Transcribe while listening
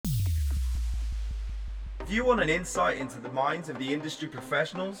you want an insight into the minds of the industry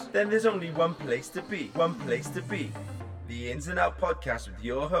professionals, then there's only one place to be. One place to be. The Ins and Out Podcast with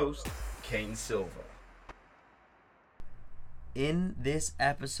your host, Kane Silver. In this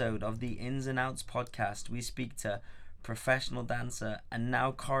episode of the Ins and Outs Podcast, we speak to professional dancer and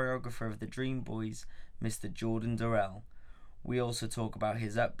now choreographer of the Dreamboys, Mr. Jordan Darrell. We also talk about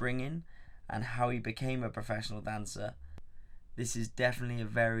his upbringing and how he became a professional dancer. This is definitely a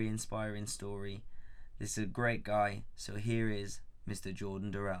very inspiring story. This is a great guy, so here is Mr. Jordan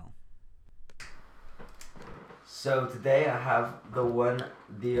Darrell. So today I have the one,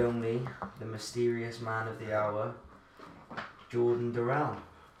 the only, the mysterious man of the hour, Jordan Darrell.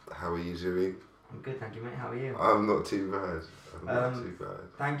 How are you doing? I'm good, thank you, mate. How are you? I'm not too bad. Not too bad.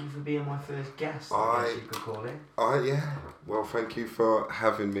 Thank you for being my first guest, I guess you could call it. Yeah. Well, thank you for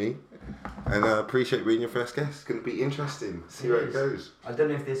having me. And I appreciate being your first guest. It's going to be interesting. See where it goes. I don't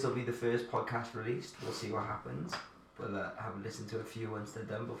know if this will be the first podcast released. We'll see what happens. We'll have listened to a few once they're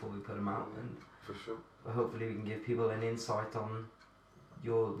done before we put them out. And for sure. But hopefully we can give people an insight on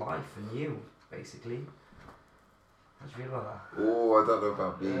your life and you, basically. How do you feel about that? Oh, I don't know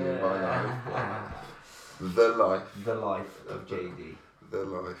about being in my life. The life. The life of JD. The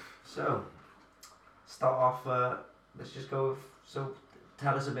life. So, start off, let's just go with, so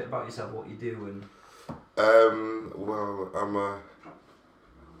tell us a bit about yourself, what you do and... Well, I'm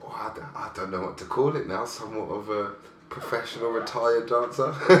I don't know what to call it now, somewhat of a professional retired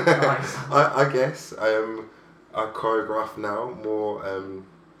dancer. Nice. I guess. I choreograph now more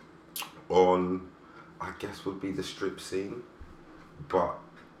on, I guess would be the strip scene, but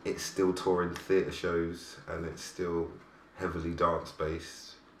it's still touring theatre shows and it's still heavily dance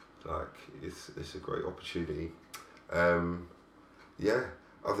based. Like it's a great opportunity. Yeah.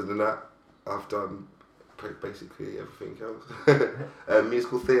 Other than that, I've done basically everything else.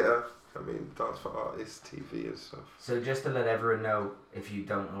 Musical theatre. I mean, dance for artists, TV and stuff. So just to let everyone know, if you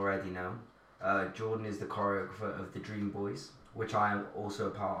don't already know, Jordan is the choreographer of the Dreamboys, which I am also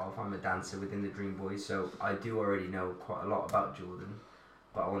a part of. I'm a dancer within the Dreamboys, so I do already know quite a lot about Jordan.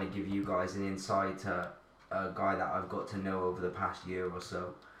 But I want to give you guys an insight to a guy that I've got to know over the past year or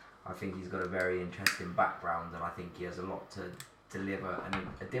so. I think he's got a very interesting background and I think he has a lot to deliver and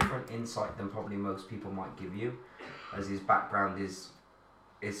a different insight than probably most people might give you, as his background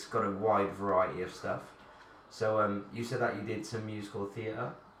it's got a wide variety of stuff. So you said that you did some musical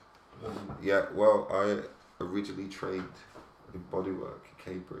theatre. Yeah, well, I originally trained in bodywork at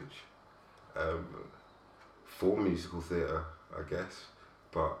Cambridge for musical theatre, I guess,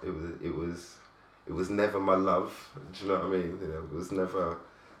 but it was never my love. Do you know what I mean? You know, it was never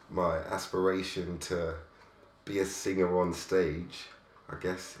my aspiration to be a singer on stage. I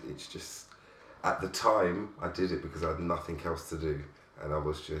guess it's just, at the time I did it because I had nothing else to do and I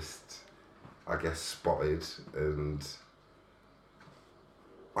was just, I guess, spotted, and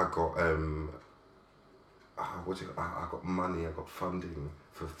I got I got money, I got funding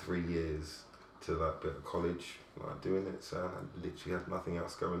for 3 years to like bit of college, like doing it, so I literally had nothing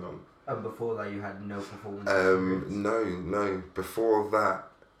else going on. And before that you had no performance? No. Before that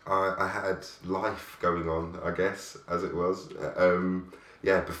I had life going on, I guess, as it was.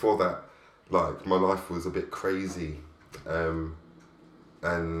 Before that, like, my life was a bit crazy.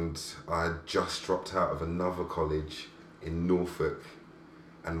 And I had just dropped out of another college in Norfolk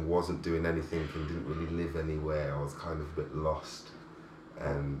and wasn't doing anything and didn't really live anywhere. I was kind of a bit lost.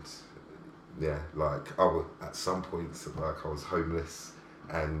 And yeah, like, at some points, like, I was homeless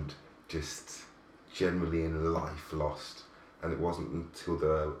and just generally in life lost. And it wasn't until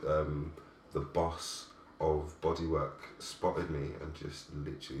the boss of Bodywork spotted me and just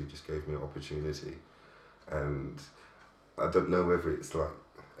literally just gave me an opportunity. And I don't know whether it's like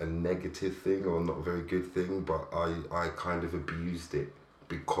a negative thing or not a very good thing, but I kind of abused it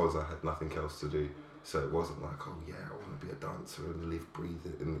because I had nothing else to do. So it wasn't like, oh yeah, I want to be a dancer and live, breathe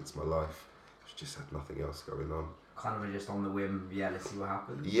it, and it's my life. I just had nothing else going on. Kind of just on the whim, yeah, let's see what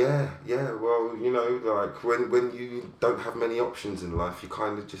happens. Yeah, well, you know, like when you don't have many options in life, you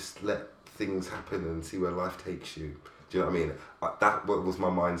kind of just let things happen and see where life takes you. Do you know what I mean? That was my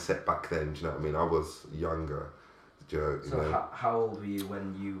mindset back then. Do you know what I mean? I was younger. So how old were you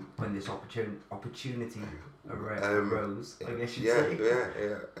when this opportunity arose? I guess you'd say. Yeah.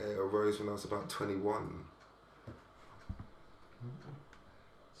 It arose when I was about 21.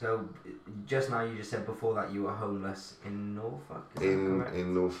 So just now you just said before that you were homeless in Norfolk.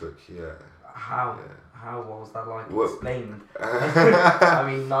 In Norfolk, yeah. How Yeah. how was that like Well- explained? I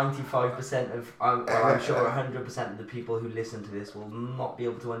mean, 95% of I'm sure 100% of the people who listen to this will not be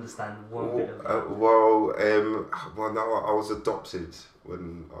able to understand one bit of that. Well, no, I was adopted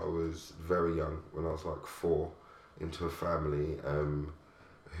when I was very young, when I was like 4, into a family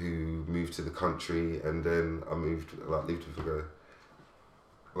who moved to the country, and then I lived with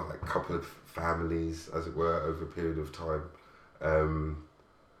a couple of families, as it were, over a period of time.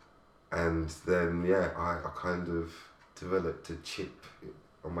 And then, I kind of developed a chip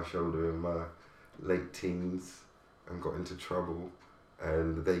on my shoulder in my late teens and got into trouble,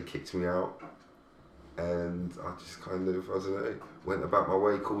 and they kicked me out. And I just kind of, I don't know, went about my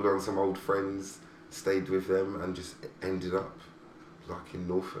way, called on some old friends, stayed with them, and just ended up like in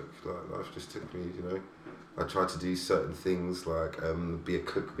Norfolk. Like, life just took me, you know. I tried to do certain things like be a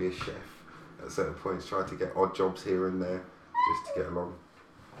cook, be a chef. At certain points, tried to get odd jobs here and there just to get along.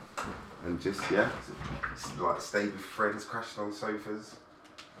 And just, like stayed with friends, crashed on sofas.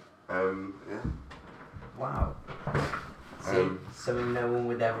 Wow. See, something no one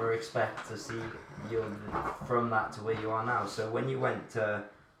would ever expect to see you from that to where you are now. So when you went to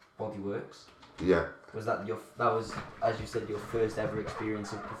Bodyworks, Yeah. was that was, as you said, your first ever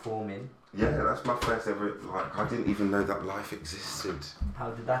experience of performing? Yeah, that's my first ever, I didn't even know that life existed. How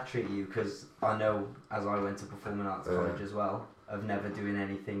did that treat you? Because I know, as I went to performing arts college as well, of never doing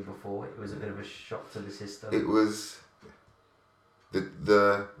anything before, it was a bit of a shock to the system. It was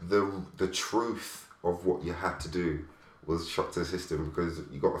the truth of what you had to do was shock to the system, because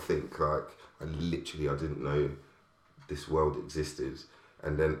you got to think, like, I didn't know this world existed.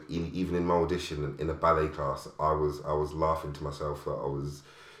 And then even in my audition in a ballet class, I was laughing to myself that I was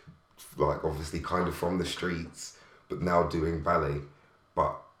like obviously kind of from the streets, but now doing ballet.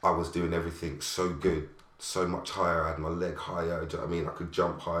 But I was doing everything so good, so much higher. I had my leg higher. Do you know what I mean? I could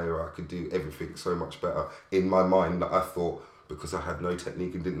jump higher. I could do everything so much better in my mind, that I thought, because I had no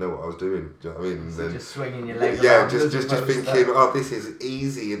technique and didn't know what I was doing. Do you know what I mean? So just swinging your leg yeah, around. just thinking, oh, this is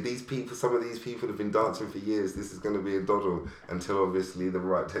easy, and some of these people have been dancing for years. This is going to be a doddle, until obviously the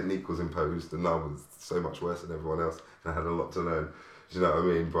right technique was imposed, and I was so much worse than everyone else, and I had a lot to learn. Do you know what I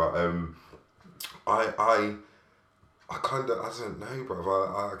mean? But I kind of, I don't know, bro.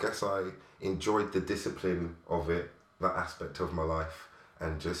 I guess I enjoyed the discipline of it, that aspect of my life,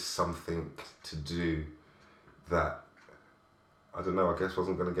 and just something to do that, I don't know, I guess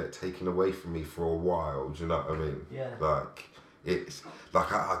wasn't going to get taken away from me for a while. Do you know what I mean? Yeah. Like, it's,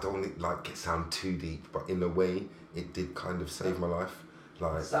 like, I don't want it, like, it sound too deep, but in a way, it did kind of save my life.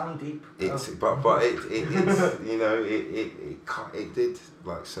 Like, sound deep. It's, but it's, you know, it did,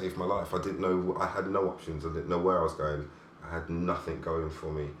 like, save my life. I didn't know, I had no options, I didn't know where I was going. I had nothing going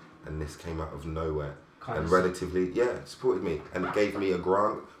for me, and this came out of nowhere. And relatively, supported me, and it gave me a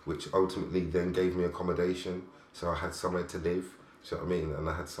grant, which ultimately then gave me accommodation, so I had somewhere to live. Do you know what I mean? And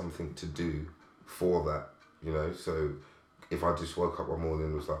I had something to do for that, you know. So if I just woke up one morning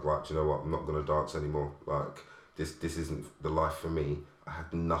and was like, right, do you know what? I'm not going to dance anymore. Like, this isn't the life for me. I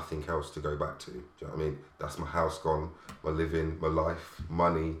had nothing else to go back to. Do you know what I mean? That's my house gone, my living, my life,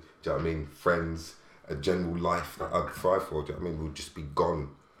 money. Do you know what I mean? Friends, a general life that I'd thrive for. Do you know what I mean? Would just be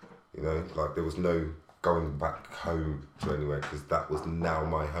gone. You know, like, there was no going back home to anywhere, because that was now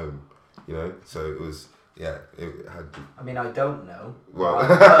my home. You know, so it was. Yeah, it had. I mean, I don't know. Well,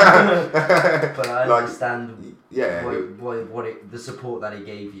 but I understand. Yeah, the support that it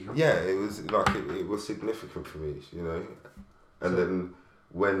gave you. Yeah, it was like it was significant for me, you know. And then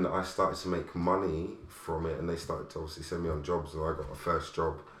when I started to make money from it, and they started to obviously send me on jobs, and I got my first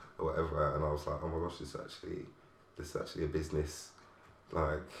job or whatever, and I was like, oh my gosh, this is actually a business.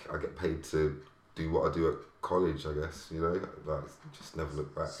 Like, I get paid to do what I do at college, I guess, you know. Like, just never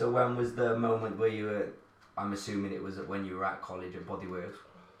look back. So when was the moment where you were, I'm assuming it was when you were at college at Bodyworks,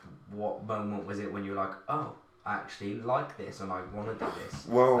 what moment was it when you were like, oh, I actually like this and I want to do this,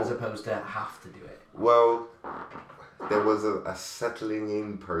 as opposed to have to do it? Well, there was a settling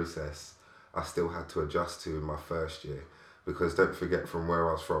in process I still had to adjust to in my first year, because don't forget from where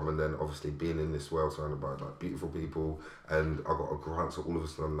I was from, and then obviously being in this world surrounded by like beautiful people, and I got a grant, so all of a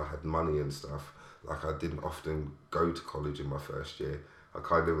sudden I had money and stuff. Like, I didn't often go to college in my first year. I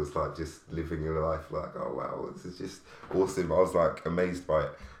kind of was like just living in life like, oh wow, this is just awesome. I was like amazed by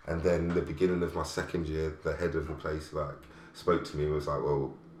it. And then the beginning of my second year, the head of the place like spoke to me and was like,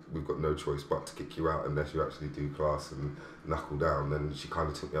 well, we've got no choice but to kick you out unless you actually do class and knuckle down. And she kind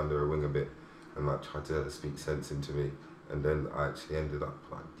of took me under her wing a bit and like tried to speak sense into me. And then I actually ended up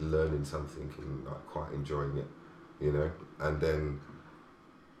like learning something and like quite enjoying it, you know. And then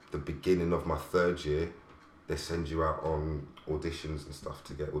the beginning of my third year, they send you out on auditions and stuff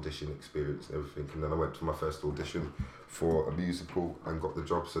to get audition experience and everything. And then I went to my first audition for a musical and got the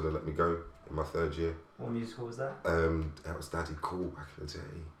job, so they let me go in my 3rd year. What musical was that? That was Daddy Cool back in the day.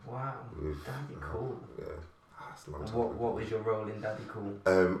 Wow, Daddy Cool. Yeah, that's a long time. What was your role in Daddy Cool?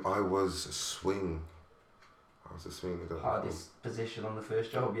 I was a swing. Hardest position on the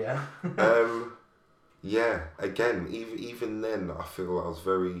first job, yeah. Yeah. Again, even then, I feel I was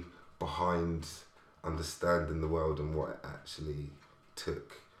very behind understanding the world and what it actually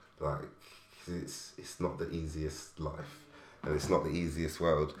took. Like, 'cause it's not the easiest life, and it's not the easiest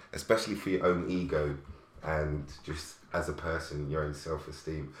world, especially for your own ego and just as a person, your own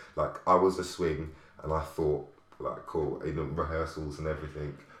self-esteem. Like, I was a swing, and I thought, like, cool, in rehearsals and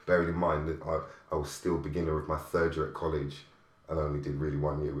everything. Bearing in mind that I was still beginner of my 3rd year at college, and I only did really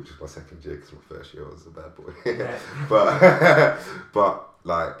 1 year, which was my 2nd year, because my 1st year I was a bad boy. Yeah. but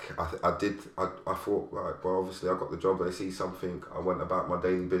like I thought, like, well, obviously I got the job. They see something. I went about my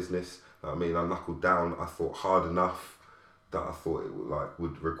daily business. I mean, I knuckled down. I thought hard enough that I thought it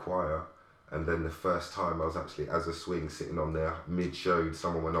would require. And then the first time I was actually as a swing sitting on there mid-show,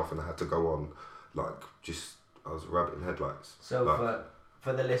 someone went off and I had to go on, like, just I was a rabbit in headlights. So like,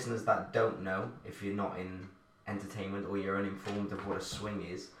 for the listeners that don't know, if you're not in entertainment or you're uninformed of what a swing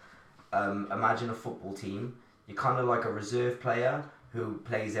is, imagine a football team. You're kind of like a reserve player who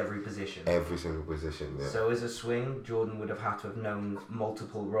plays every position. Every single position, yeah. So as a swing, Jordan would have had to have known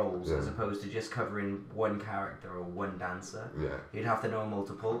multiple roles, as opposed to just covering one character or one dancer. Yeah. You'd have to know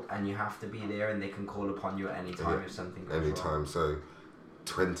multiple, and you have to be there, and they can call upon you at any time if something goes wrong. Anytime. So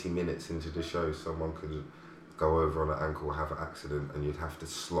 20 minutes into the show, someone could go over on an ankle, have an accident, and you'd have to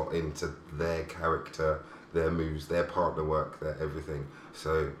slot into their character, their moves, their partner work, their everything.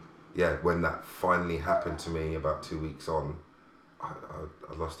 So yeah, when that finally happened to me about 2 weeks on,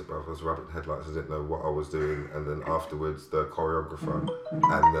 I lost it, bro. I was rabbit in headlights. I didn't know what I was doing. And then afterwards, the choreographer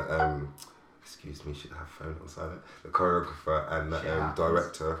and the excuse me, should have phone on silent. The choreographer and the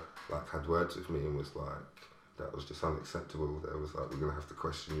director like had words with me and was like, that was just unacceptable. There was like, we're gonna have to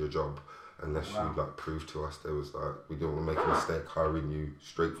question your job unless you like prove to us. There was like, we don't want to make a mistake hiring you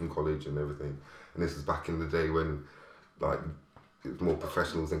straight from college and everything. And this was back in the day when like it was more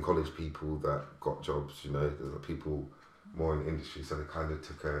professionals than college people that got jobs. You know, there's like people more in the industry, so they kind of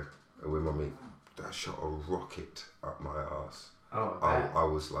took a whim on me. That shot a rocket up my ass. Oh, I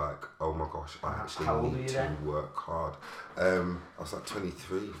was like, oh my gosh, I actually need to work hard. I was like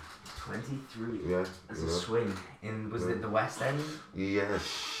 23. 23? Yeah. As a swing. Was it the West End? Yeah.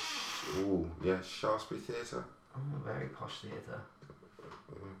 Shaftesbury Theatre. Oh, very posh theatre.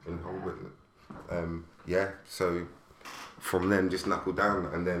 In Holborn. Yeah, so from then just knuckle down,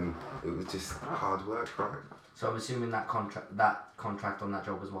 and then it was just hard work, right? So I'm assuming that contract on that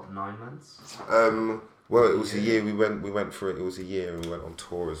job was what, 9 months? Well, it was a year. We went for it. It was a year, and we went on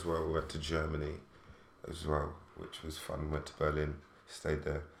tour as well. We went to Germany as well, which was fun. We went to Berlin, stayed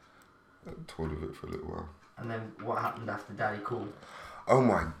there, and toured with it for a little while. And then what happened after Daddy Cool? Oh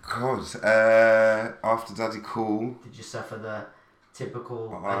my God! After Daddy Cool, did you suffer the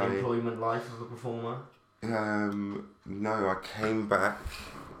typical unemployment life of a performer? No, I came back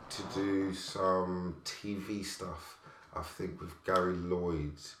to do some TV stuff. I think with Gary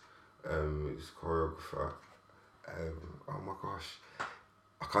Lloyd, who's choreographer. Oh my gosh,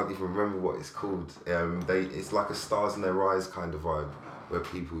 I can't even remember what it's called. It's like a Stars in Their Eyes kind of vibe, where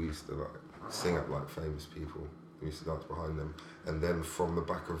people used to like sing up like famous people. We used to dance behind them, and then from the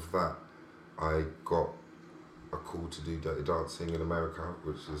back of that, I got a call to do Dirty Dancing in America,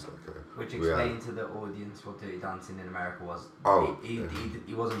 which is like a... Which explained to the audience what Dirty Dancing in America was. Oh. He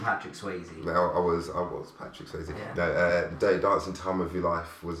wasn't Patrick Swayze. No, I was Patrick Swayze. Yeah. No, Dirty Dancing Time of Your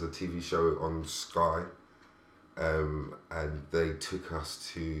Life was a TV show on Sky, and they took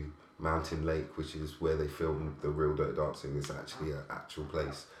us to Mountain Lake, which is where they filmed the real Dirty Dancing. It's actually an actual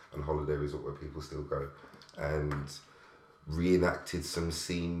place and holiday resort where people still go, and reenacted some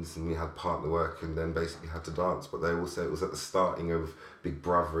scenes, and we had partner work, and then basically had to dance. But they also, it was at the starting of Big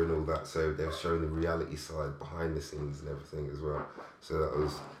Brother and all that, so they were showing the reality side behind the scenes and everything as well. So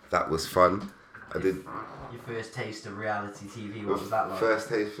that was fun. I did your first taste of reality TV. What was that like? First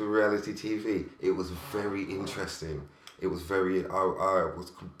taste for reality TV. It was very interesting. It was very. I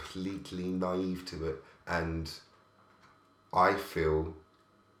was completely naive to it, and I feel.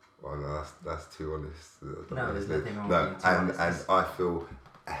 Well, no, that's too honest. No, there's nothing wrong with being too honest. And I feel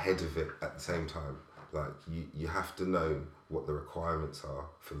ahead of it at the same time. Like, you have to know what the requirements are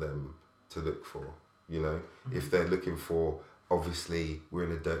for them to look for, you know? Mm-hmm. If they're looking for, obviously, we're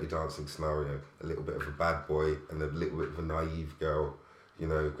in a Dirty Dancing scenario, a little bit of a bad boy and a little bit of a naive girl, you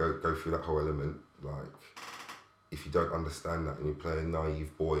know, go through that whole element. like, if you don't understand that and you play a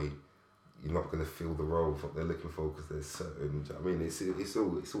naive boy, you're not going to feel the role of what they're looking for, because there's certain, I mean, it's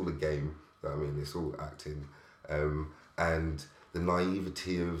all a game. I mean, it's all acting, and the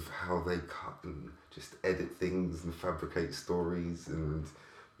naivety of how they cut and just edit things and fabricate stories, and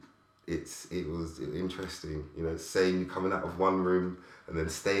it was interesting. You know, saying you're coming out of one room and then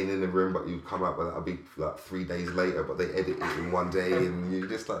staying in the room, but you come out, but that'll be like 3 days later, but they edit it in one day, and you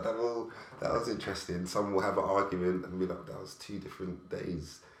just like that. Well, that was interesting. Someone will have an argument and be like, that was 2 different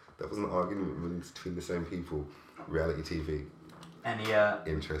days. That was an argument between the same people. Reality TV. Any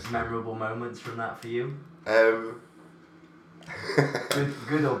interesting memorable moments from that for you? Good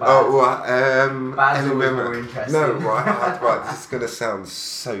or bad? Oh, well, Bad's always more interesting. No, right, this is going to sound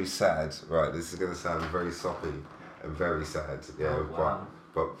so sad, right? This is going to sound very soppy and very sad, yeah. Oh, wow.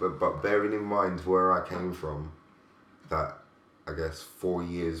 But bearing in mind where I came from, that I guess 4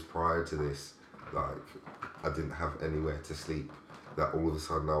 years prior to this, like, I didn't have anywhere to sleep. That all of a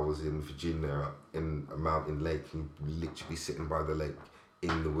sudden I was in Virginia in a mountain lake, and literally sitting by the lake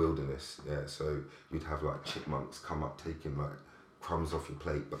in the wilderness. Yeah, so you'd have like chipmunks come up taking like crumbs off your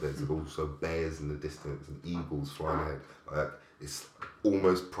plate, but there's also bears in the distance and eagles flying ahead. Like, it's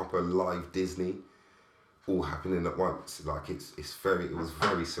almost proper live Disney, all happening at once. Like, it was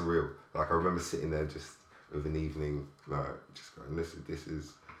very surreal. Like, I remember sitting there just with an evening, like, just going, this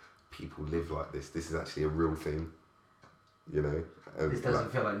is people live like this. This is actually a real thing. You know, this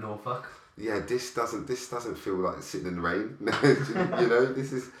doesn't feel like Norfolk. Yeah, this doesn't feel like sitting in the rain. You know,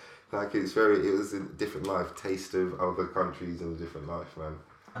 this is like, it was a different life, taste of other countries and a different life, man.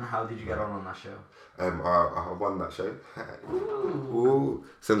 And how did you get on that show? I won that show. Ooh,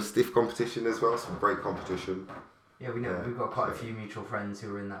 some stiff competition as well, some great competition. Yeah, we know we've got quite a few mutual friends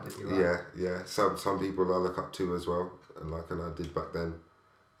who are in that with you. Right? Yeah. Some people I look up to as well, and I did back then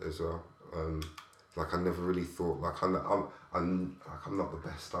as well. Like, I never really thought, like, I'm not the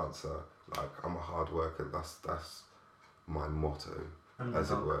best dancer. Like, I'm a hard worker. That's my motto, Underdog.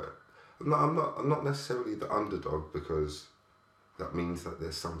 as it were. No, I'm not necessarily the underdog, because that means that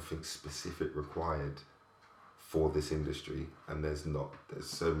there's something specific required for this industry, and there's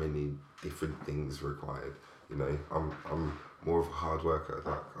so many different things required. You know, I'm more of a hard worker.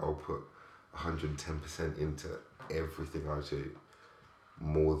 Like, I'll put 110% into everything I do,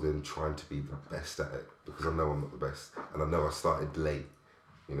 more than trying to be the best at it, because I know I'm not the best, and I know I started late,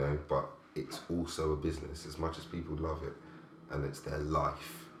 you know, but it's also a business. As much as people love it and it's their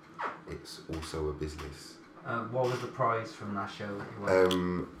life, it's also a business. What was the prize from that show?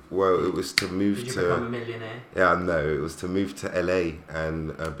 Well, it was to move Did you to... become a millionaire? Yeah, no, it was to move to LA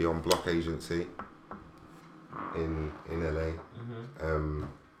and be on Block Agency in LA. Mm-hmm.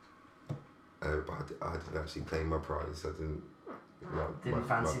 But I didn't actually claim my prize. I didn't... Didn't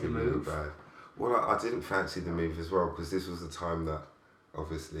fancy the move? Really bad. Well, I didn't fancy the move as well, because this was the time that,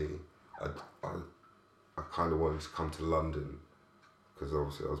 obviously, I kind of wanted to come to London, because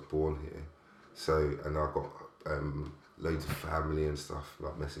obviously I was born here. So, and I got loads of family and stuff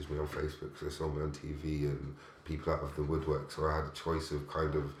like messaged me on Facebook, because they saw me on TV, and people out of the woodwork. So I had a choice of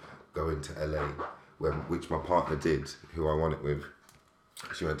kind of going to LA, which my partner did, who I won it with.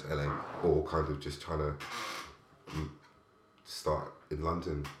 She went to LA, or kind of just trying to start in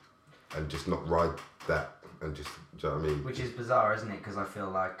London and just not ride that, and just, do you know what I mean? Which is bizarre, isn't it? Because I feel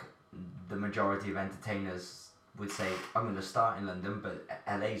like the majority of entertainers would say, I'm going to start in London, but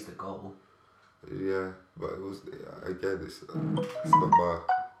LA's the goal. Yeah, but it was, again, it's not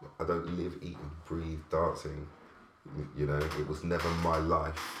I don't live, eat and breathe dancing, you know. It was never my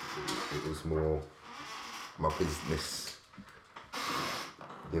life. It was more my business,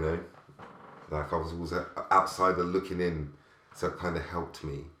 you know. Like, I was always an outsider looking in. So it kind of helped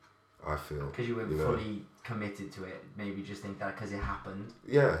me, I feel. Because you weren't fully committed to it. Maybe you just think that because it happened.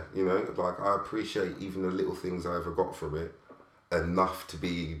 Yeah, you know, like, I appreciate even the little things I ever got from it enough to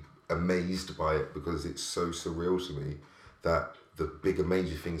be amazed by it, because it's so surreal to me that the bigger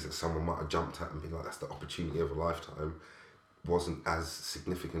major things that someone might have jumped at and been like, that's the opportunity of a lifetime, wasn't as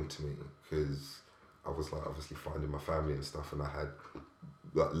significant to me, because I was like obviously finding my family and stuff, and I had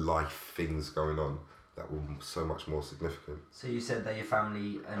like life things going on that were so much more significant. So you said that your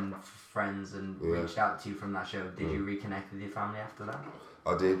family and friends reached out to you from that show. Did you reconnect with your family after that?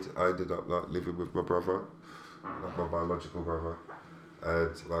 I did. I ended up like living with my brother, like my biological brother,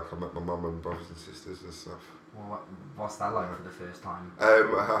 and like I met my mum and brothers and sisters and stuff. Well, what's that like for the first time? Oh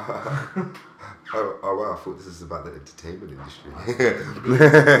wow! I thought this was about the entertainment industry.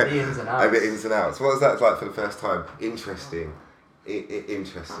 The ins and outs. And the ins and outs. What was that like for the first time? Interesting.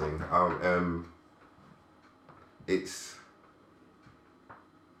 Interesting. It's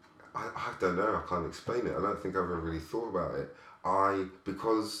I don't know. I can't explain it. I don't think I've ever really thought about it.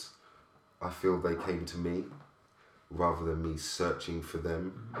 Because I feel they came to me rather than me searching for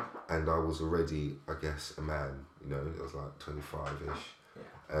them, and I was already, I guess, a man. You know, I was like 25-ish.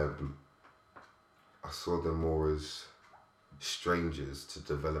 Yeah. I saw them more as strangers to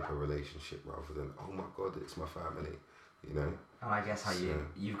develop a relationship rather than, oh my God, it's my family. You know. And I guess how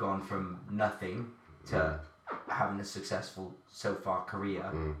you've gone from nothing to having a successful so far career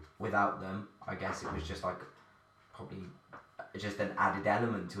without them. I guess it was just like probably just an added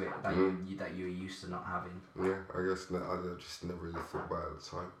element to it that you're used to not having. Yeah, I guess I just never really thought about it at the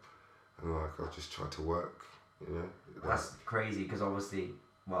time, and like I just tried to work, you know. That's crazy because obviously,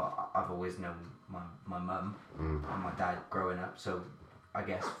 well, I've always known my mum and my dad growing up, so I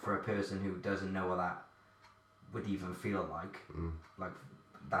guess for a person who doesn't know what that would even feel like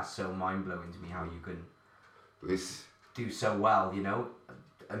that's so mind blowing to me how you can do so well, you know,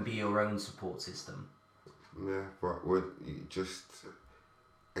 and be your own support system. Yeah, but just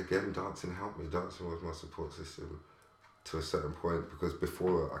again, dancing helped me. Dancing was my support system to a certain point, because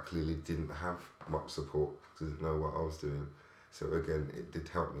before I clearly didn't have much support, didn't know what I was doing. So again, it did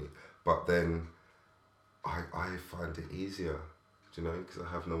help me. But then I find it easier, you know, because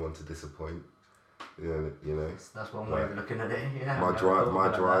I have no one to disappoint. You know. That's one way of looking at it. Yeah. My drive,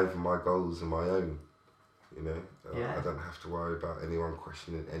 and my goals are my own. You know, yeah. I don't have to worry about anyone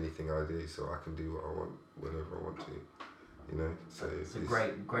questioning anything I do, so I can do what I want whenever I want to. You know, so it's a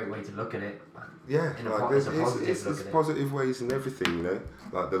great way to look at it. Yeah, It's positive ways in everything. You know,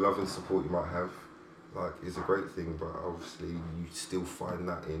 like the love and support you might have, like is a great thing, but obviously you still find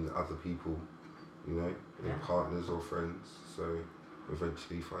that in other people. You know, in partners or friends. So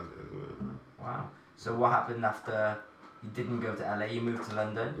eventually you find it anyway. Wow. So what happened after? You didn't go to LA, you moved to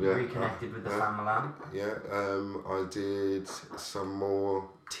London, you reconnected with the family. Yeah, I did some more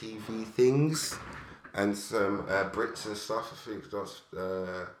TV things and some Brits and stuff. I think that's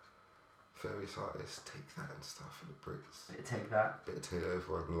various artists Take That and stuff for the Brits. Bit of Take That. Bit of Take That,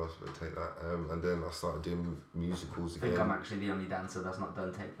 everyone loves a bit of Take That. And then I started doing musicals again. I think I'm actually the only dancer that's not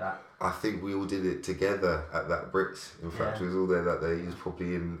done Take That. I think we all did it together at that Brits. In fact, we was all there that day. He was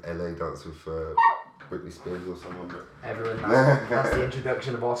probably in LA dancing with Britney Spears or someone. But everyone, that's the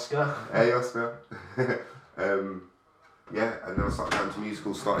introduction of Oscar. Hey Oscar. Yeah, and then I started going to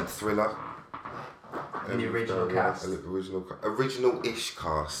musicals, started Thriller. In the original cast? Original-ish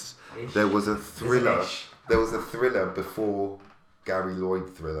cast. Ish. There was a Thriller. There was a Thriller before Gary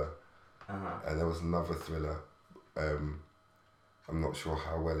Lloyd Thriller. And there was another Thriller. I'm not sure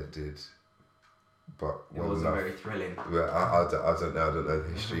how well it did. But it wasn't very thrilling. But I don't know the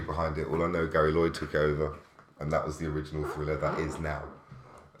history behind it. All I know, Gary Lloyd took over, and that was the original Thriller that is now.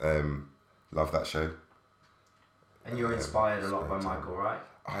 Love that show. And you're inspired a lot by Michael, right?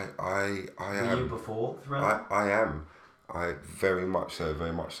 I am. Were you before Thriller? I am. I very much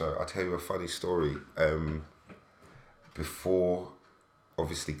so. I'll tell you a funny story. Before,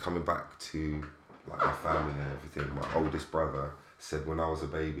 obviously coming back to like my family and everything, my oldest brother said when I was a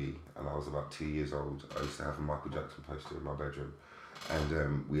baby and I was about 2 years old, I used to have a Michael Jackson poster in my bedroom,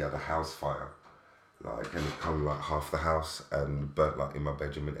 and we had a house fire, like, and it come like half the house and burnt like in my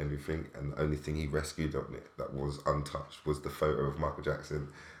bedroom and everything, and the only thing he rescued on it that was untouched was the photo of Michael Jackson,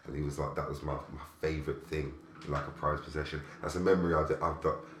 and he was like, that was my favourite thing, like a prized possession. That's a memory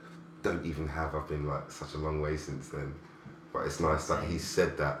don't even have. I've been like such a long way since then, but it's nice that he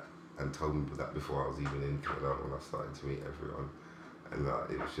said that and told me that before I was even in Thriller when I started to meet everyone. And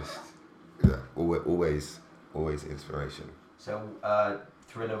it was just always inspiration. So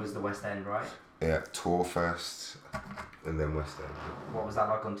Thriller was the West End, right? Yeah, tour first, and then West End. What was that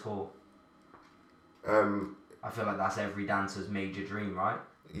like on tour? I feel like that's every dancer's major dream, right?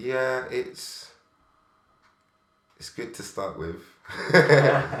 Yeah, it's good to start with.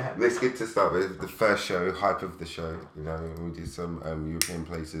 It's good to start with. The first show, hype of the show, you know, and we did some European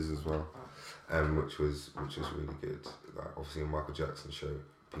places as well. Which was really good. Like obviously a Michael Jackson show,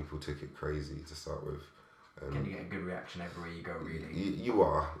 people took it crazy to start with. Can you get a good reaction everywhere you go, really? You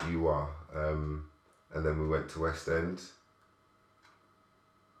are. And then we went to West End,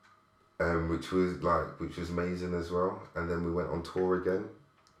 which was amazing as well. And then we went on tour again,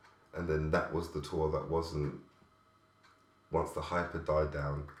 and then that was the tour that wasn't. Once the hype had died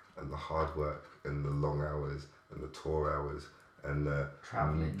down, and the hard work and the long hours and the tour hours. And the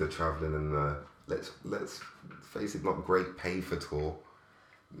travelling and the let's face it, not great pay for tour.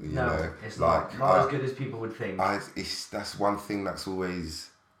 You know, it's like not as good as people would think. That's one thing that's always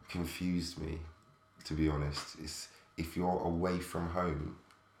confused me, to be honest. Is if you're away from home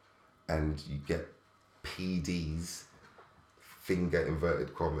and you get PDs finger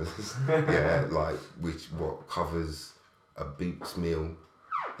inverted commas, yeah, like what covers a Boots meal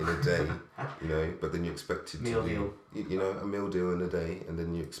in a day, you know, but then you're expected Meal to deal. do, you know, a meal deal in a day, and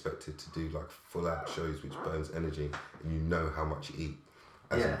then you're expected to do like full out shows which burns energy, and you know how much you eat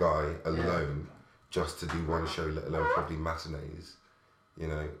as a guy alone just to do one show, let alone probably matinees, you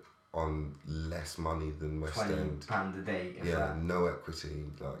know, on less money than West End. £20 a day. If Yeah, that. no equity,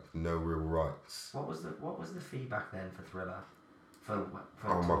 like no real rights. What was the feedback then for Thriller? For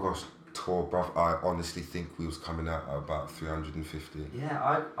Oh my tour? gosh, tour, bruv. I honestly think we was coming out at about 350.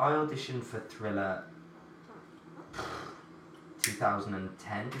 Yeah, I auditioned for Thriller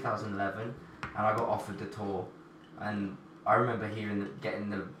 2010, 2011, and I got offered the tour, and I remember getting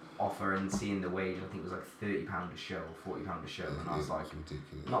the offer and seeing the wage. I think it was like £30 a show, £40 a show, and I was like,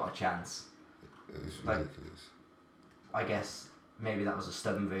 ridiculous. not a chance. It was like, ridiculous. I guess maybe that was a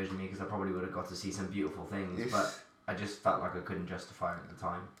stubborn version of me because I probably would have got to see some beautiful things, but I just felt like I couldn't justify it at the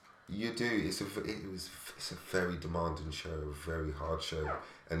time. You do. It's a very demanding show, a very hard show,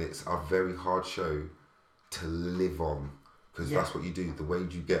 and it's a very hard show to live on because that's what you do. The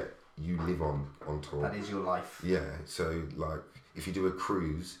wage you get, you live on tour. That is your life. Yeah. So like, if you do a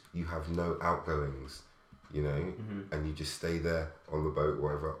cruise, you have no outgoings, you know, and you just stay there on the boat,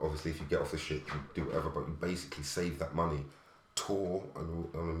 whatever. Obviously, if you get off the ship, you do whatever, but you basically save that money. Tour on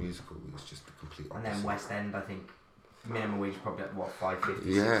a musical is just the complete opposite. And then West End, I think. Minimum wage probably at what, 550,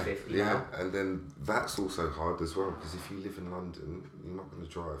 yeah, 650 yeah, now? and then that's also hard as well because if you live in London, you're not going to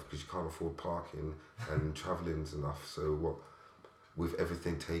drive because you can't afford parking and travelling's enough. So what, with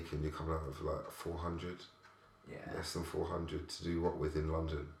everything taken, you're coming out of like 400, less than 400 to do what with in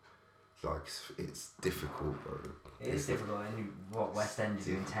London. Like it's difficult, bro. It is difficult, and West End is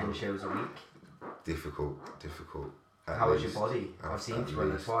doing 10 shows a week. Difficult. How is your body? I've seen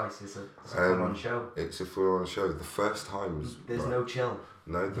Thriller twice. It's a full-on show. It's a full-on show. The first times... There's no chill.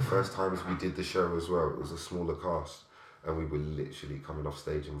 No, the first times we did the show as well, it was a smaller cast. And we were literally coming off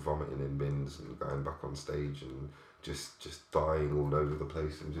stage and vomiting in bins and going back on stage and just dying all over the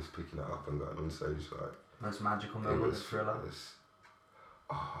place and just picking it up and going on stage. Like, most magical moment of Thriller?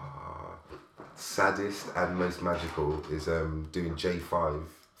 Saddest and most magical is doing J5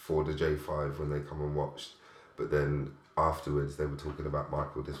 for the J5 when they come and watched. But then afterwards they were talking about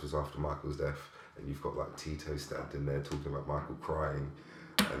Michael. This was after Michael's death, and you've got like Tito standing there talking about Michael crying,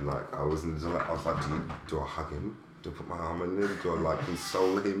 and like I was like, do I hug him? Do I put my arm on him? Do I like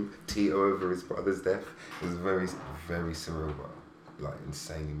console him? Tito over his brother's death. It was very, very surreal, but like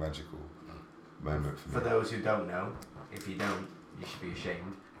insanely magical moment for me. For those who don't know, if you don't, you should be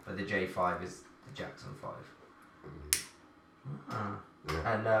ashamed. But the J5 is the Jackson 5.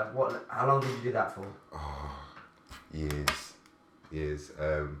 Yeah. And how long did you do that for? Oh, years.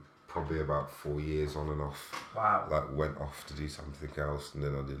 Probably about 4 years on and off. Wow. Like went off to do something else, and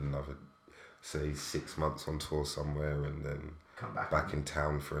then I did another, say 6 months on tour somewhere, and then come back in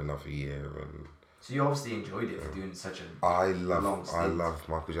town for another year. And so you obviously enjoyed it for doing such a long stint. I love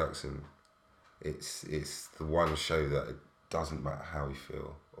Michael Jackson. It's the one show that it doesn't matter how you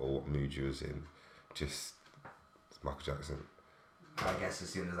feel or what mood you was in, just it's Michael Jackson. I guess as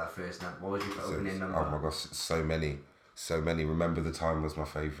soon as that first night, what was your opening number? Oh my gosh, so many. Remember the Time was my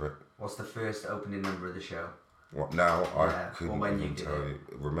favourite. What's the first opening number of the show? What now? Yeah, I couldn't when even you did tell it. you.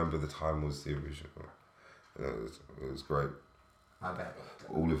 Remember the Time was the original. It was great. I bet.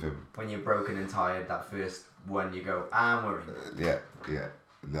 All of him. When you're broken and tired, that first one, you go, and we're in. Yeah.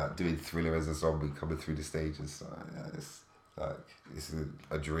 Like doing Thriller as a zombie coming through the stage and stuff. Yeah, it's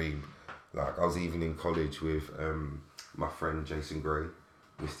a dream. Like I was even in college with my friend Jason Gray,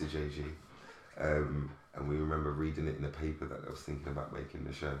 Mr. JG, and we remember reading it in a paper that I was thinking about making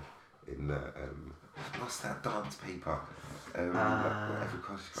the show. In the what's that dance paper?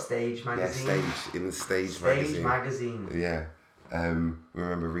 Stage magazine. Yeah, in the Stage magazine. Yeah. We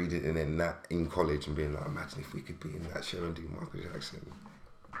remember reading it in college and being like, imagine if we could be in that show and do Michael Jackson.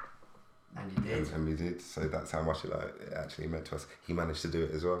 And you did. And we did. So that's how much it actually meant to us. He managed to do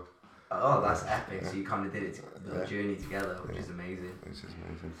it as well. Oh, that's epic. So you kind of did it, the journey together, which is amazing. Which is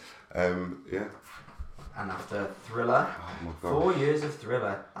amazing. Yeah. And after Thriller, oh my God. 4 years of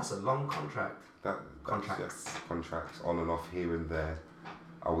Thriller. That's a long contract. Contracts on and off here and there.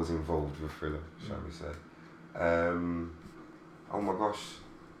 I was involved with Thriller, shall we say. Oh my gosh.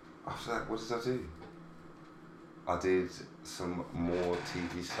 After that, what did I do? I did some more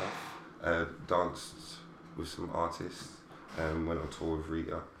TV stuff. Danced with some artists. Went on tour with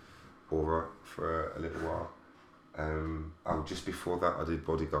Rita Ora for a little while. Just before that, I did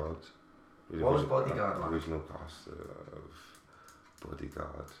Bodyguard. What was Bodyguard like? Original cast of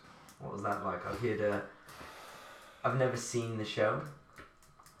Bodyguard. What was that like? I've heard I've never seen the show.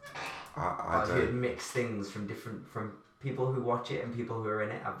 I've heard mixed things from people who watch it and people who are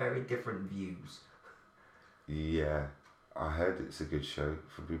in it have very different views. Yeah, I heard it's a good show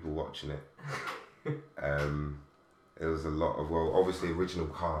for people watching it. It was a lot of, well, obviously original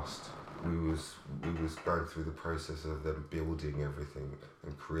cast. We was going through the process of them building everything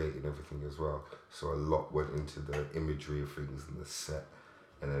and creating everything as well. So a lot went into the imagery of things and the set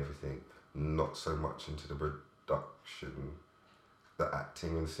and everything. Not so much into the production. The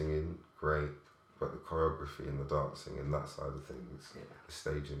acting and singing, great. But the choreography and the dancing and that side of things, the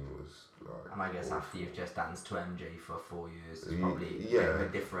staging was like... And I guess after you've just danced to MJ for 4 years, it's probably a bit of a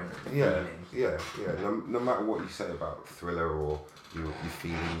different feeling. Yeah. No matter what you say about Thriller or your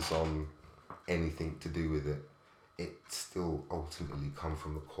feelings on anything to do with it, it still ultimately come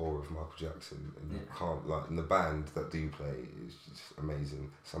from the core of Michael Jackson. And you can't, like, and the band that do play is just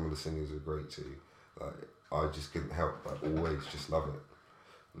amazing. Some of the singers are great too. Like, I just couldn't help but always just love it,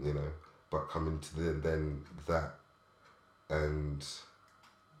 you know. But coming to then that, and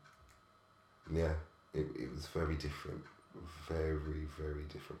yeah, it was very different, very, very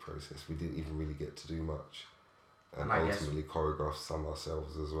different process. We didn't even really get to do much, and ultimately choreograph some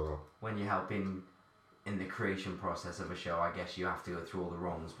ourselves as well. When you're helping in the creation process of a show, I guess you have to go through all the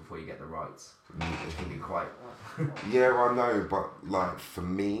wrongs before you get the rights. It can be quite... Yeah, I know, but like for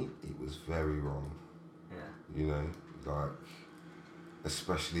me, it was very wrong. Yeah. You know, like...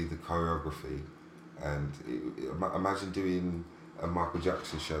 especially the choreography, and imagine doing a Michael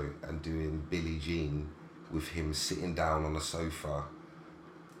Jackson show and doing Billie Jean with him sitting down on a sofa,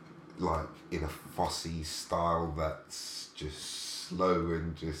 like in a Fosse style that's just slow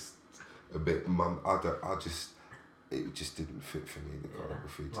and just a bit it just didn't fit for me, the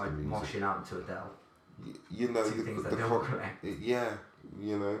choreography to like the music. moshing out to Adele. You know, Two things that don't connect.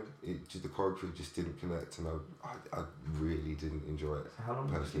 You know, the choreography just didn't connect, and I really didn't enjoy it. So how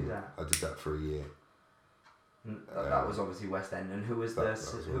long did you do that? I did that for a year. That was obviously West End, and who was the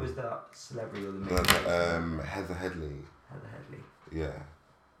celebrity or the main Heather Headley. Heather Headley. Yeah.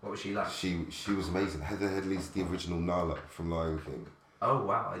 What was she like? She was amazing. Heather Headley's the original Nala from Lion King. Oh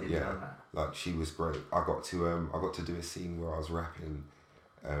wow, I didn't know that. Like she was great. I got to do a scene where I was rapping,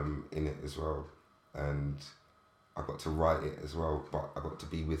 in it as well, and I got to write it as well. But I got to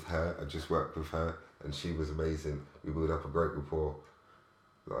be with her. I just worked with her, and she was amazing. We built up a great rapport.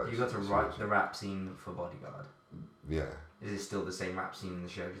 Like, you got to write the rap scene for Bodyguard. Yeah. Is it still the same rap scene in the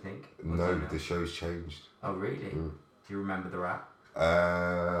show? Do you think? No, the show's changed. Oh really? Do you remember the rap?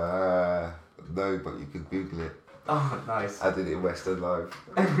 No, but you could Google it. Oh, nice. I did it in Western Live.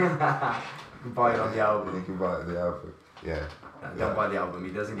 You can buy it on the album. You can buy it on the album. Yeah. Don't buy the album.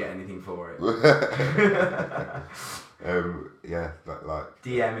 He doesn't get anything for it. Yeah, like.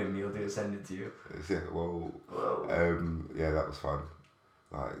 DM him. He'll send it to you. Yeah. Well. Yeah, that was fun.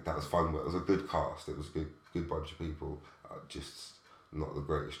 Like that was fun. It was a good cast. It was a good bunch of people. Just not the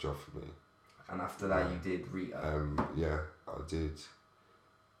greatest job for me. And after that, you did Rita. Yeah, I did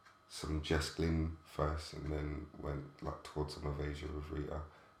some Jess Glynn first, and then went like towards some of Asia with Rita,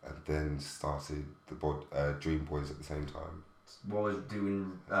 and then started the Dreamboys at the same time. What was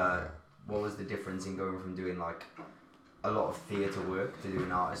the difference in going from doing like a lot of theatre work to doing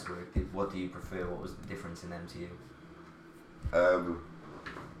artist work? What do you prefer? What was the difference in them to you?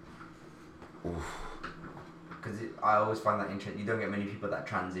 Because I always find that interesting. You don't get many people that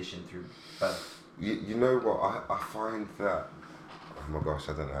transition through both. You know what? I find that, oh my gosh,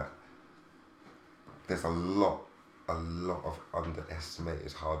 I don't know. There's a lot of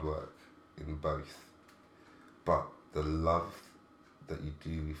underestimated hard work in both. But the love that you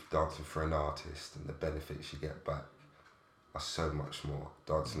do with dancing for an artist and the benefits you get back are so much more.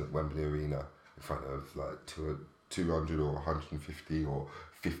 Dancing at Wembley Arena in front of like 200 or 150 or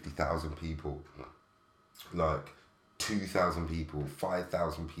 50,000 people. Like 2,000 people,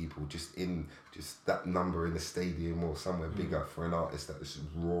 5,000 people, just that number in the stadium or somewhere bigger for an artist that is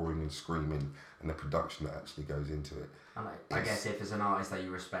roaring and screaming, and the production that actually goes into it. And I guess if it's an artist that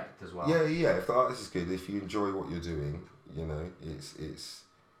you respect as well. Yeah. If the artist is good, if you enjoy what you're doing, you know, it's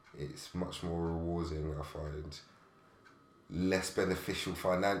much more rewarding. I find less beneficial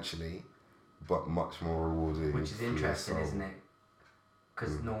financially, but much more rewarding. Which is interesting, isn't it?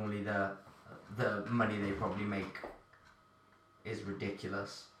 Because normally the money they probably make is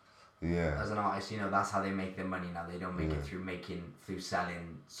ridiculous. Yeah. As an artist, you know, that's how they make their money now. They don't make it through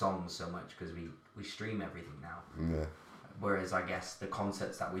selling songs so much, because we stream everything now. Yeah. Whereas I guess the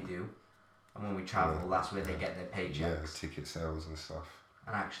concerts that we do, and when we travel, that's where they get their paychecks. Yeah, ticket sales and stuff.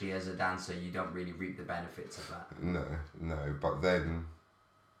 And actually, as a dancer, you don't really reap the benefits of that. No. But then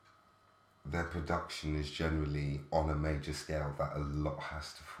their production is generally on a major scale that a lot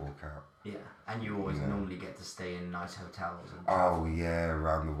has to fork out. Yeah, and you always normally get to stay in nice hotels. And oh yeah,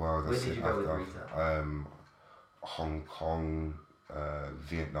 around the world. Where did you go with Rita? Hong Kong,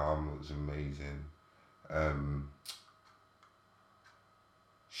 Vietnam was amazing.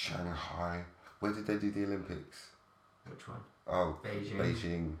 Shanghai. Where did they do the Olympics? Which one? Oh,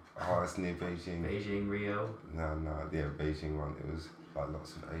 Beijing. Oh, it's near Beijing. Beijing, Rio. No, yeah, Beijing one. It was like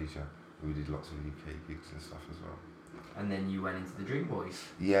lots of Asia. We did lots of UK gigs and stuff as well. And then you went into the Dreamboys.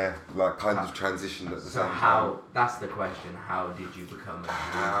 Yeah, like kind of transitioned at the same time. So how? That's the question. How did you become a Dreamboy?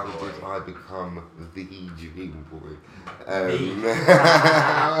 How did I become the Dreamboy? I like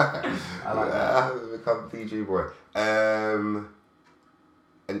that. How did I become the Dreamboy?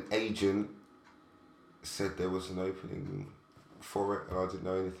 An agent said there was an opening for it, and I didn't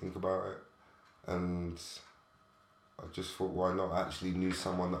know anything about it, and I just thought, why not? I actually knew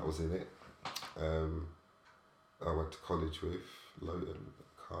someone that was in it. I went to college with Logan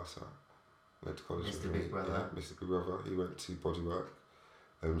Carter. Went to college Mr. with Big Brother. Yeah, Mr. Big Brother. He went to Bodywork.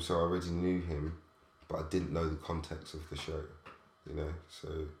 So I already knew him, but I didn't know the context of the show, you know.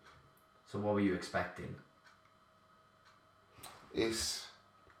 So what were you expecting? It's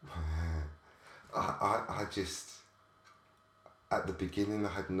I just at the beginning I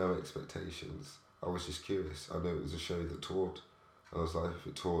had no expectations. I was just curious. I know it was a show that toured. I was like, if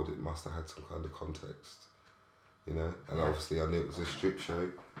it toured, it must have had some kind of context, you know. And obviously, I knew it was a strip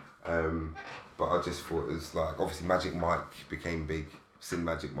show, but I just thought it was like, obviously, Magic Mike became big. Sin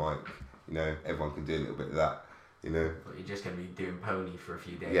Magic Mike, you know, everyone can do a little bit of that, you know. But you're just gonna be doing pony for a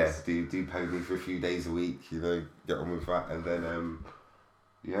few days. Yeah, do pony for a few days a week, you know, get on with that, and then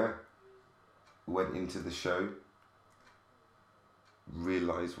went into the show.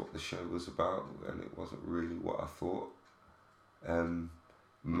 Realised what the show was about, and it wasn't really what I thought.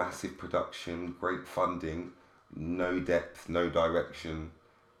 Massive production, great funding, no depth, no direction,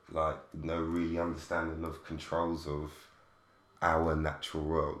 like no really understanding of controls of our natural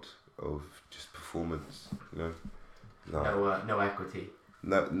world of just performance, you know. Like, no equity.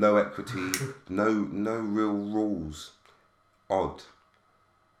 No equity, no real rules. Odd.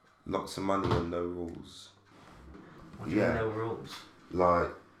 Lots of money and no rules. What do you mean no rules? Like,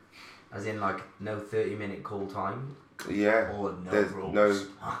 as in like no 30-minute call time? Yeah. Or no there's rules?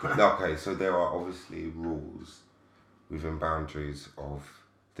 Okay, so there are obviously rules within boundaries of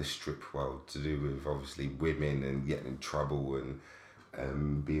the strip world to do with obviously women and getting in trouble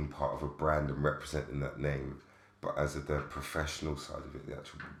and being part of a brand and representing that name. But as of the professional side of it, the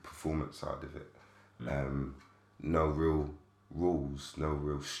actual performance side of it, no real rules, no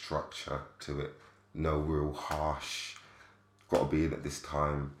real structure to it, no real harsh, got to be in at this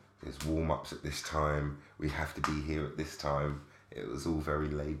time, there's warm-ups at this time, we have to be here at this time. It was all very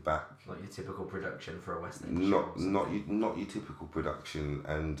laid back. Not your typical production for a West End show. Not your typical production.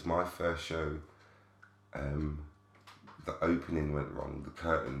 And my first show, the opening went wrong. The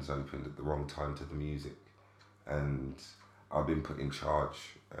curtains opened at the wrong time to the music, and I've been put in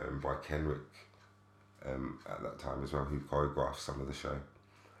charge by Kenrick at that time as well, who choreographed some of the show,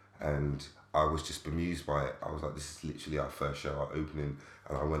 and I was just bemused by it. I was like, this is literally our first show, our opening,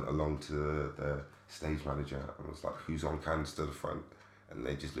 and I went along to the stage manager and was like, who's on cans to the front? And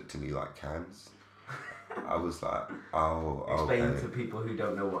they just looked at me like, cans? I was like, oh, Explain okay. to people who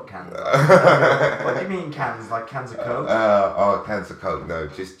don't know what cans are. What do you mean cans? Like cans of Coke? Cans of Coke. No,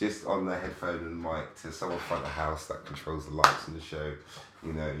 just on the headphone and mic to someone front of house that controls the lights in the show.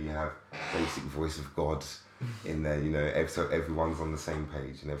 You know, you have basic voice of God in there, you know, so everyone's on the same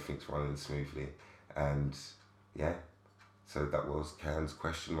page and everything's running smoothly. And yeah, so that was cans ?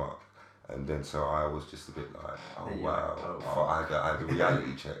 And then so I was just a bit like, oh wow, like, I had a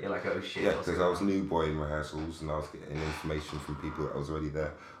reality check. You're like, oh shit. Yeah, because I was new boy in rehearsals and I was getting information from people that was already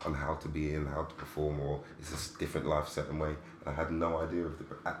there on how to be in, how to perform, or it's a different life setting way. And I had no idea of the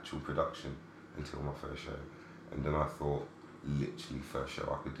actual production until my first show. And then I thought, literally first show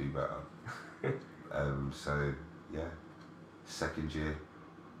I could do better. So yeah, second year,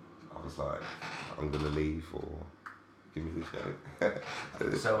 I was like, I'm gonna leave or give me the show.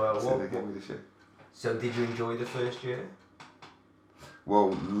 So they gave me the show. So did you enjoy the first year?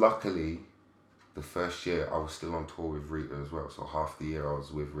 Well, luckily, the first year I was still on tour with Rita as well. So half the year I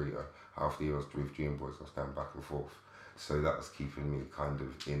was with Rita, half the year I was with Dreamboy. I was going back and forth. So that was keeping me kind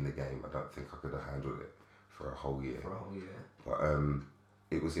of in the game. I don't think I could have handled it for a whole year. But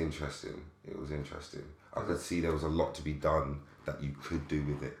it was interesting. I could see there was a lot to be done that you could do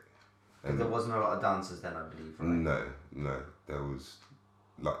with it. And there wasn't a lot of dancers then, I believe, right? No. There was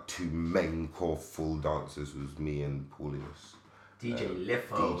like two main core full dancers was me and Paulinus. DJ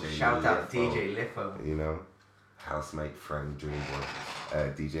Liffo. DJ Shout out Liffo. DJ Liffo. You know, housemate, friend, Dreamboy,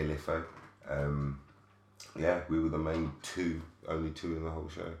 DJ Liffo. Yeah, we were the only two in the whole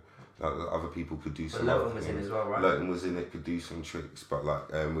show. Like, other people could do some. But Lowton was in as well, right? Lowton was in it, could do some tricks, but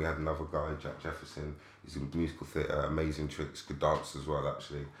like we had another guy, Jack Jefferson. He's in musical theatre, amazing tricks, could dance as well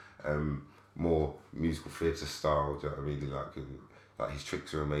actually. More musical theatre style. Do you know what I mean? Like his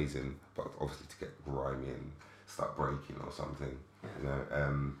tricks are amazing, but obviously to get grimy and start breaking or something, you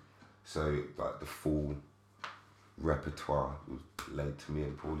know. So like the full repertoire was laid to me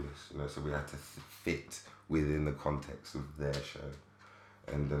and Paulius, you know. So we had to fit within the context of their show.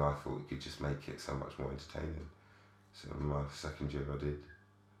 And then I thought we could just make it so much more entertaining. So in my second year I did.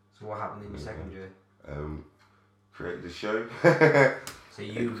 So what happened in your second year? Created a show. So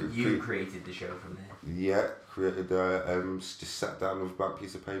you created the show from there? Yeah, created just sat down with a blank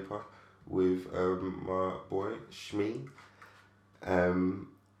piece of paper with my boy, Shmee. And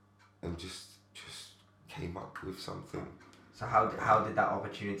just came up with something. So how did that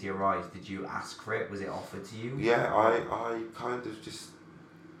opportunity arise? Did you ask for it? Was it offered to you? Yeah, I kind of just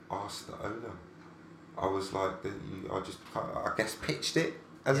asked the owner. I was like, I guess pitched it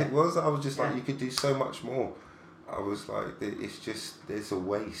as it was. I was just like, you could do so much more. I was like, there's a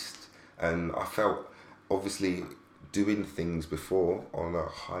waste. And I felt, obviously, doing things before on a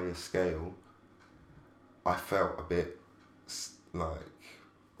higher scale, I felt a bit like,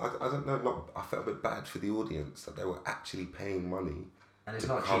 I don't know, I felt a bit bad for the audience that they were actually paying money. And it's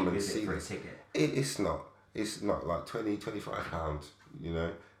to not come cheap, and is see it, for a this. ticket? It's not. It's not like £25, you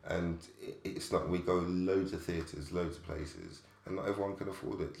know, and it's not. We go loads of theatres, loads of places, and not everyone can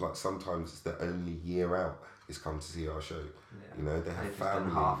afford it. Like sometimes it's the only year out is come to see our show. Yeah. You know, they have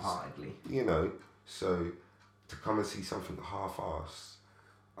families. Half-heartedly. You know, so to come and see something half-assed,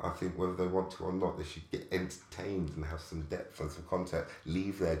 I think whether they want to or not, they should get entertained and have some depth and some content.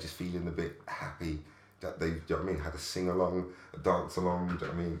 Leave there just feeling a bit happy that they, do you know what I mean, had a sing along, a dance along. Do you know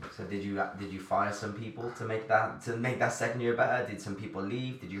what I mean? So did you fire some people to make that second year better? Did some people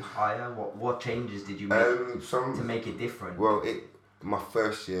leave? Did you hire? What changes did you make to make it different? Well, my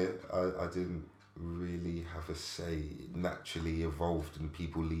first year, I didn't really have a say. It naturally evolved and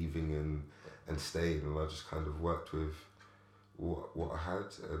people leaving and staying, and I just kind of worked with what I had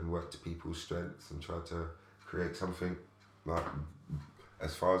and worked to people's strengths and tried to create something like,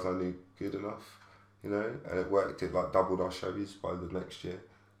 as far as I knew, good enough, you know. And it worked. It like doubled our shows by the next year.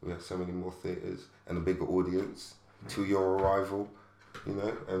 We had so many more theatres and a bigger audience till your arrival, you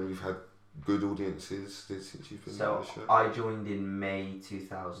know. And we've had good audiences since you've been on the show. I joined in May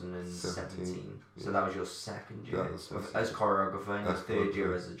 2017. So that was your second year as choreographer and your third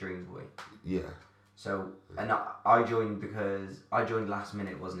year as a Dreamboy. Yeah. So, and I joined because I joined last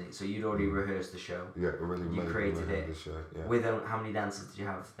minute, wasn't it? So you'd already rehearsed the show. Yeah, already. You created it. The show, yeah. With how many dancers did you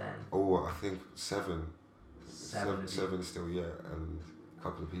have then? Oh, I think seven. Seven Still, yeah, and a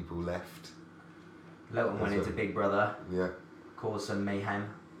couple of people left. Lowton went into Big Brother. Yeah. Caused some mayhem.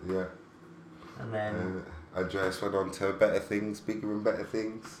 Yeah. And then Andreas went on to better things, bigger and better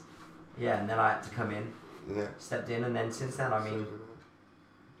things. Yeah, and then I had to come in. Yeah. Stepped in, and then since then, I mean,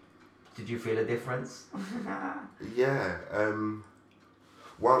 did you feel a difference? Yeah.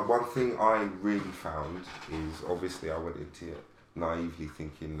 One thing I really found is, obviously I went into it naively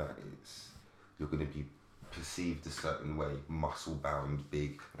thinking that you're going to be perceived a certain way, muscle bound,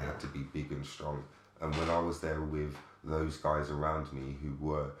 big, they had to be big and strong. And when I was there with those guys around me who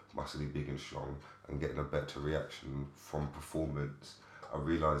were muscly, big and strong and getting a better reaction from performance, I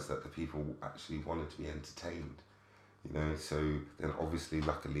realised that the people actually wanted to be entertained. You know, so then obviously,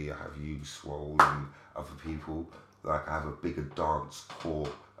 luckily, I have you, Swole, and other people. Like, I have a bigger dance core,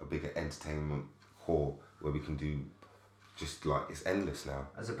 a bigger entertainment core, where we can do just like, it's endless now.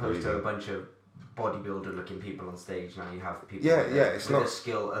 As opposed to a bunch of bodybuilder-looking people on stage, now you have people it's with not a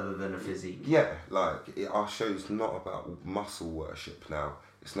skill other than a physique. Yeah, like, our show's not about muscle worship now.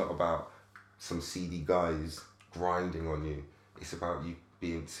 It's not about some seedy guys grinding on you. It's about you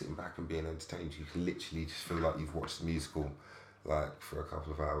sitting back and being entertained. You can literally just feel like you've watched a musical, like, for a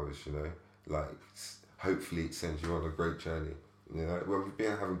couple of hours, you know. Like, hopefully it sends you on a great journey, you know. Well, we've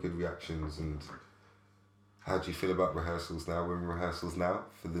been having good reactions. And how do you feel about rehearsals now? We're in rehearsals now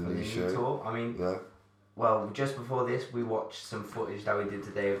for the new show. Tour. I mean, well, just before this, we watched some footage that we did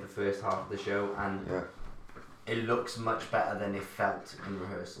today of the first half of the show, and it looks much better than it felt in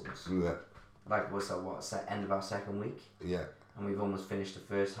rehearsals. Yeah. Like, end of our second week? Yeah. And we've almost finished the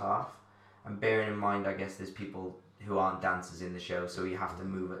first half. And bearing in mind, I guess there's people who aren't dancers in the show, so you have to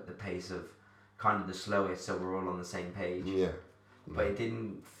move at the pace of kind of the slowest, so we're all on the same page. Yeah. But it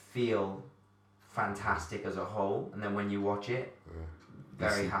didn't feel fantastic as a whole, and then when you watch it,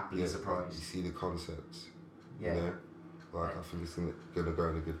 very happily surprised. You see the concepts. Yeah. You know? Like, I think it's going to go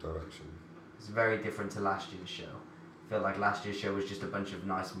in a good direction. It's very different to last year's show. I feel like last year's show was just a bunch of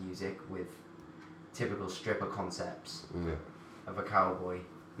nice music with typical stripper concepts of a cowboy.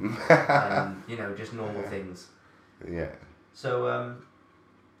 And, you know, just normal things. Yeah. So,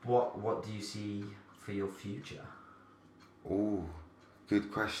 what do you see for your future? Oh,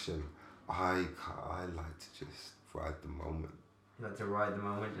 good question. I like to just ride the moment. You like to ride the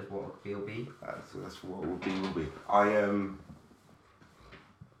moment, just what will be? That's what will be.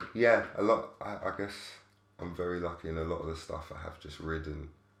 Yeah, a lot. I guess I'm very lucky in a lot of the stuff I have just ridden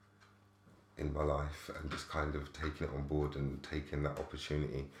in my life and just kind of taken it on board and taken that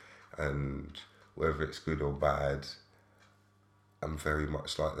opportunity, and whether it's good or bad, I'm very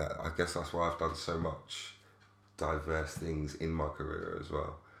much like that. I guess that's why I've done so much diverse things in my career as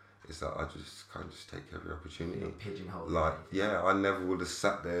well, is that I just kind of just take every opportunity. You're pigeonholed. Like, yeah, I never would have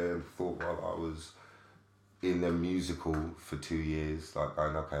sat there and thought while I was in a musical for 2 years, like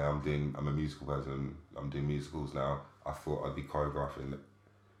going, okay, I'm a musical person, I'm doing musicals now. I thought I'd be choreographing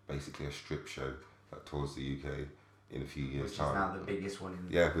basically a strip show that tours the UK in a few years' time. Which is now the biggest one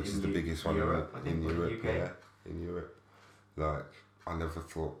in which is the biggest one in Europe. UK. Yeah, in Europe. Like, I never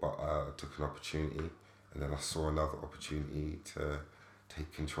thought, but I took an opportunity, and then I saw another opportunity to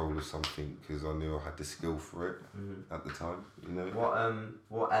take control of something because I knew I had the skill for it at the time. You know.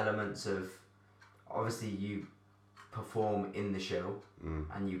 What elements of, obviously you perform in the show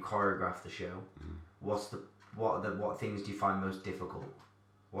and you choreograph the show. What things do you find most difficult?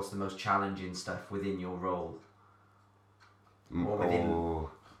 What's the most challenging stuff within your role? Or within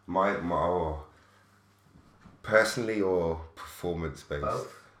personally or performance based?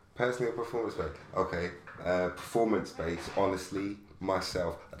 Both. Personally or performance based? Okay. Performance based, honestly,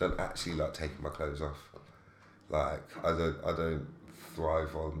 myself, I don't actually like taking my clothes off. Like, I don't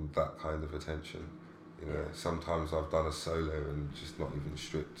thrive on that kind of attention. You know, sometimes I've done a solo and just not even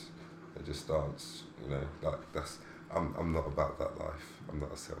stripped and just dance. You know, like that's. I'm not about that life. I'm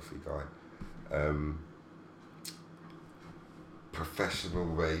not a selfie guy. Professional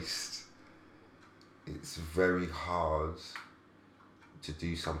based, it's very hard to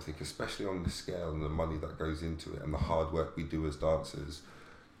do something, especially on the scale and the money that goes into it and the hard work we do as dancers,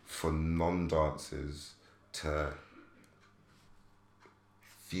 for non-dancers to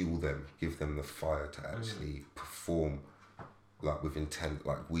fuel them, give them the fire to actually perform like with intent,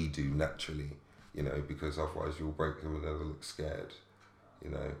 like we do naturally, you know, because otherwise you'll break them and they'll look scared, you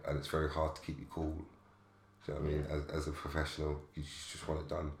know, and it's very hard to keep you cool. Do you know what I mean? As a professional, you just want it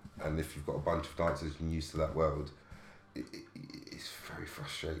done. And if you've got a bunch of dancers and used to that world, it's very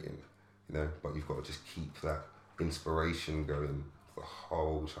frustrating, you know, but you've got to just keep that inspiration going the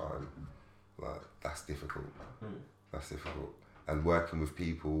whole time. Like, that's difficult. That's difficult. And working with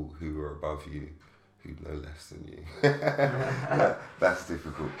people who are above you, who know less than you, that's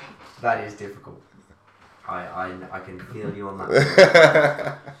difficult. That is difficult. I can feel you on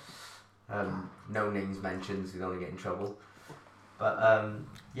that. No names mentioned, so we don't want to get in trouble. But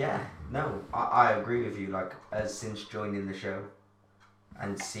I agree with you. Like, since joining the show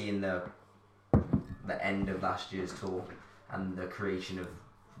and seeing the end of last year's tour and the creation of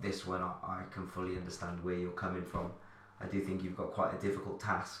this one, I can fully understand where you're coming from. I do think you've got quite a difficult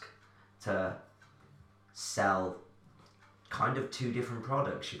task to sell kind of two different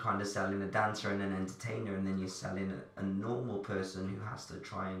products. You're kind of selling a dancer and an entertainer, and then you're selling a normal person who has to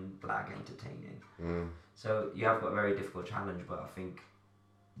try and blag entertaining. So you have got a very difficult challenge, but I think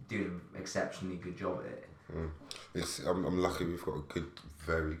you do an exceptionally good job at it. I'm lucky we've got a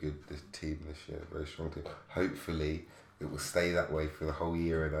very good team this year, very strong team. Hopefully it will stay that way for the whole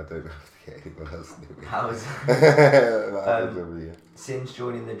year and I don't have to get anyone else near me. How's every year. Since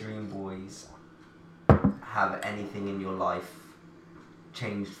joining the Dreamboys, have anything in your life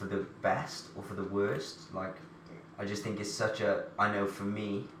changed for the best or for the worst? Like, I just think it's I know for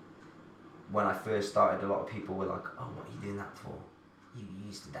me, when I first started, a lot of people were like, oh, what are you doing that for? You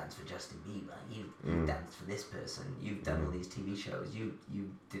used to dance for Justin Bieber, you danced for this person, you've done all these TV shows, you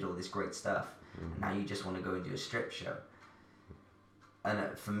did all this great stuff, and now you just want to go and do a strip show.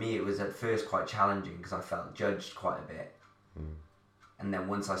 And for me, it was at first quite challenging because I felt judged quite a bit. And then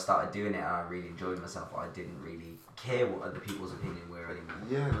once I started doing it and I really enjoyed myself, I didn't really care what other people's opinion were anymore.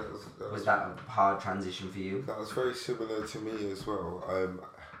 Yeah, was that a hard transition for you? That was very similar to me as well.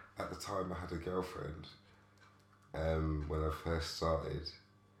 At the time I had a girlfriend when I first started,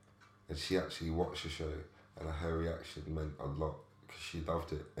 and she actually watched the show, and her reaction meant a lot because she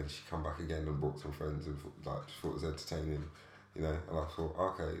loved it, and she come back again and brought some friends and like thought it was entertaining, you know. And I thought,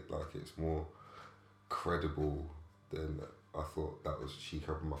 okay, like it's more credible, then I thought that was she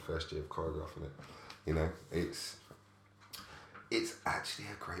covered my first year of choreographing it. You know, it's actually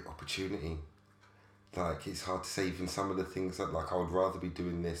a great opportunity. Like, it's hard to say even some of the things that, like, I would rather be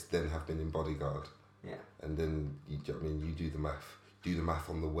doing this than have been in Bodyguard. Yeah. And then, you do the math. Do the math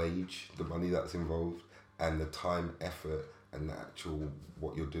on the wage, the money that's involved, and the time, effort, and the actual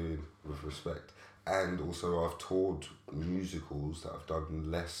what you're doing with respect. And also, I've toured musicals that have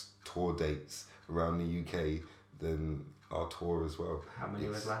done less tour dates around the UK than our tour as well. How many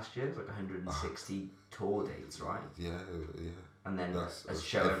was last year? It was like 160 tour dates, right? Yeah. And then That's a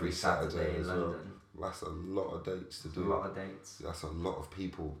show every Saturday in London. Well. That's a lot of dates to do. A lot of dates. That's a lot of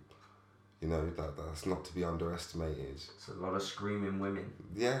people. You know, that's not to be underestimated. It's a lot of screaming women.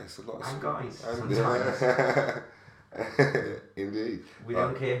 Yeah, it's a lot of and guys. And Sometimes. Indeed. We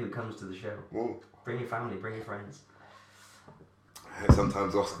don't care who comes to the show. Well, bring your family, bring your friends.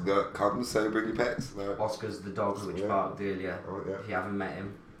 Sometimes Oscar comes, so bring your pets. No. Oscar's the dog which barked earlier. Oh, yeah. If you haven't met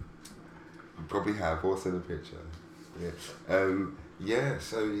him. You probably have, or send a picture. Yeah.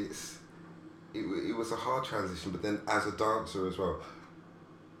 So it was a hard transition, but then as a dancer as well,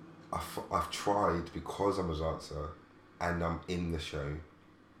 I've tried, because I'm a dancer and I'm in the show,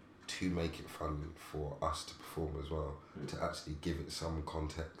 to make it fun for us to perform as well, to actually give it some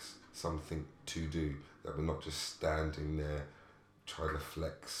context, something to do, that we're not just standing there trying to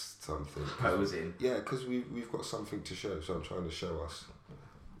flex something. Posing. Yeah, because we've got something to show, so I'm trying to show us,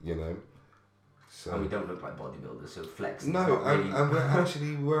 you know. So, and we don't look like bodybuilders, so flex. No, and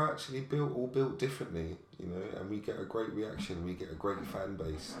we're actually built differently, you know, and we get a great reaction, we get a great fan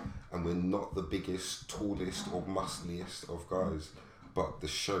base, and we're not the biggest, tallest, or muscliest of guys, but the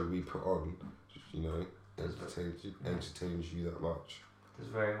show we put on, you know, entertains you that much. Does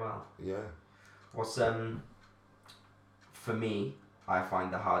very well. Yeah. What's for me, I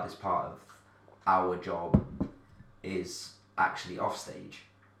find the hardest part of our job is actually off stage.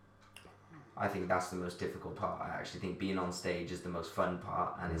 I think that's the most difficult part. I actually think being on stage is the most fun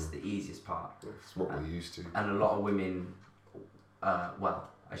part, and it's the easiest part. It's what we're used to. And a lot of women, I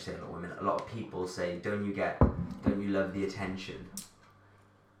say a lot of women, a lot of people say, don't you love the attention?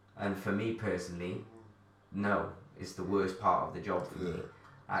 And for me personally, no, it's the worst part of the job for me.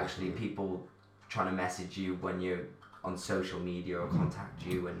 Actually, people trying to message you when you're on social media or contact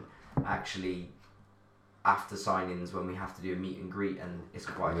you, and actually after signings when we have to do a meet and greet, and it's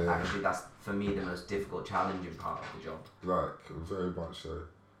quite actually, that's for me the most difficult, challenging part of the job. Right, very much so.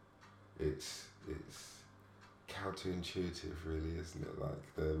 It's counterintuitive, really, isn't it?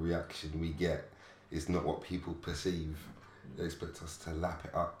 Like, the reaction we get is not what people perceive. They expect us to lap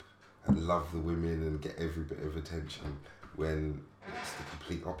it up and love the women and get every bit of attention, when it's the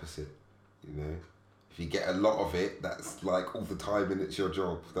complete opposite, you know. If you get a lot of it, that's like all the time, and it's your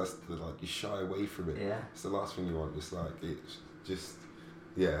job. That's you shy away from it. Yeah. It's the last thing you want. It's like, it's just,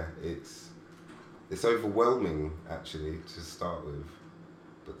 it's overwhelming actually to start with,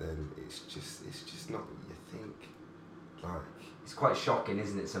 but then it's just not what you think. Like, it's quite shocking,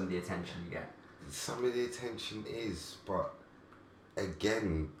 isn't it? Some of the attention you get. Some of the attention is, but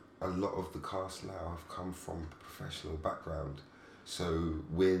again, a lot of the cast now have come from a professional background. So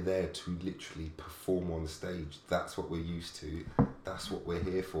we're there to literally perform on stage. That's what we're used to. That's what we're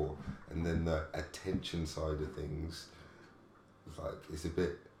here for. And then the attention side of things, like, it's a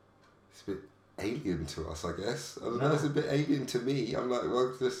bit alien to us, I guess. I don't know, it's a bit alien to me. I'm like,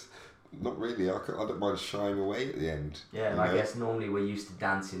 well, just not really. I don't mind shying away at the end. Yeah, and I guess normally we're used to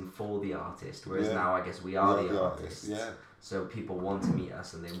dancing for the artist, whereas now I guess we are the artists. Yeah. So people want to meet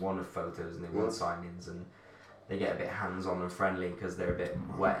us, and they want photos, and they want signings, and they get a bit hands-on and friendly because they're a bit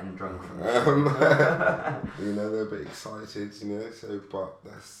wet and drunk from you know, they're a bit excited, you know, so, but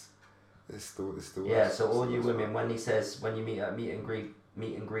it's the worst. Yeah, so all you women, when he says, when you meet at meet and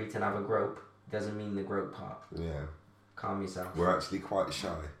greet and have a grope, doesn't mean the grope part. Yeah. Calm yourself. We're actually quite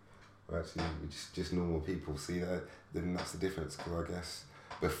shy. We're just normal people. See, then that's the difference, because I guess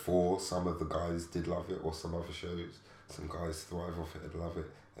before, some of the guys did love it, or some other shows, some guys thrive off it and love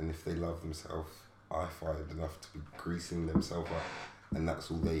it, and if they love themselves, I find, enough to be greasing themselves up, and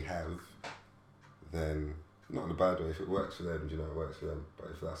that's all they have, then, not in a bad way, if it works for them, you know, it works for them, but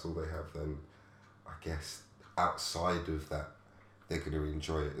if that's all they have, then I guess outside of that, they're going to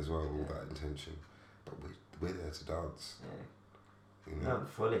enjoy it as well, all that intention, but we're there to dance. Yeah. You know? No,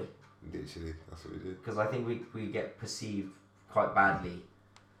 fully. Literally, that's what we do. Because I think we get perceived quite badly,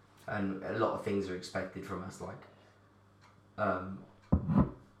 and a lot of things are expected from us, like,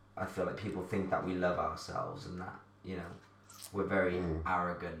 I feel like people think that we love ourselves and that, you know, we're very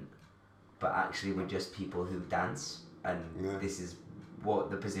arrogant, but actually we're just people who dance, and this is what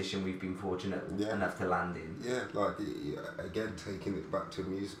the position we've been fortunate enough to land in. Yeah, like again, taking it back to a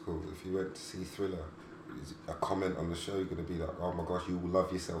musical. If you went to see Thriller, a comment on the show going to be like, "Oh my gosh, you will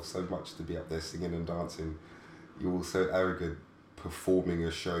love yourself so much to be up there singing and dancing. You're all so arrogant performing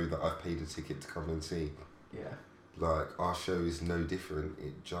a show that I've paid a ticket to come and see." Yeah. Like, our show is no different.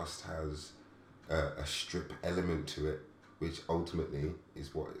 It just has a strip element to it, which ultimately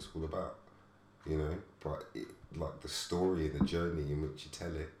is what it's all about, you know. But like the story and the journey in which you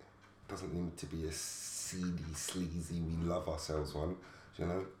tell it doesn't need to be a seedy, sleazy, we love ourselves one. You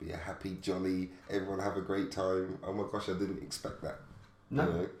know, be a happy, jolly, everyone have a great time. Oh my gosh, I didn't expect that. No,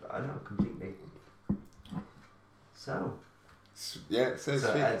 you know? I know completely. So. Yeah, so and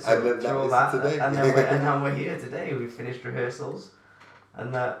then today. And then we're here today. We've finished rehearsals,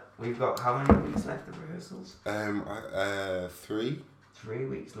 and we've got how many weeks left of rehearsals? 3. 3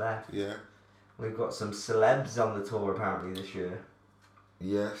 weeks left. Yeah. We've got some celebs on the tour apparently this year.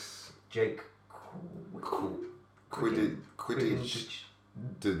 Yes. Jake Quidditch.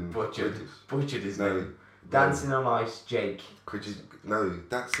 Butchered his name. Dancing on Ice, Jake. No,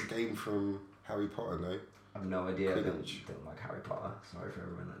 that's a game from Harry Potter, no? I have no idea. I don't like Harry Potter. Sorry for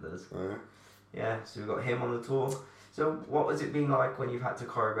everyone that does. Yeah, so we've got him on the tour. So what has it been like when you've had to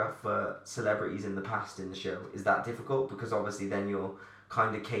choreograph for celebrities in the past in the show? Is that difficult? Because obviously then you're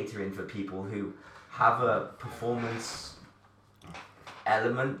kind of catering for people who have a performance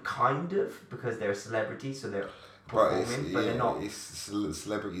element, kind of, because they're a celebrity, so they're performing, but they're not.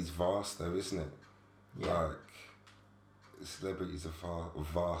 Celebrity's vast though, isn't it? Yeah. Like, celebrity's a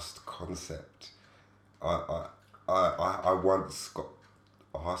vast concept. I once got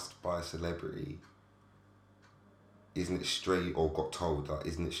asked by a celebrity, isn't it strange, or got told, like,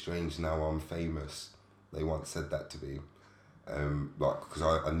 isn't it strange now I'm famous? They once said that to me, like, because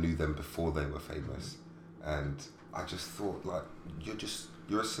I knew them before they were famous, and I just thought, like,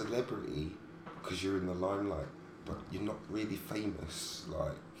 you're a celebrity because you're in the limelight, but you're not really famous.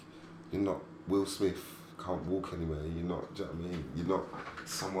 Like, you're not Will Smith, can't walk anywhere. You're not, do you know what I mean? You're not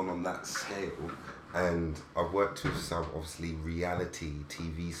someone on that scale. And I've worked with some, obviously, reality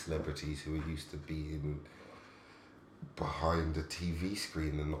TV celebrities who are used to being behind a TV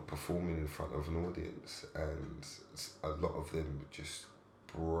screen and not performing in front of an audience. And a lot of them just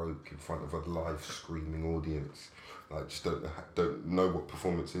broke in front of a live screaming audience. Like, just don't know what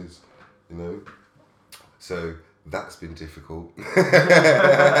performance is, you know? So that's been difficult.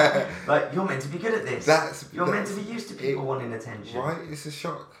 Like, you're meant to be good at this. You're meant to be used to people wanting attention. Right? It's a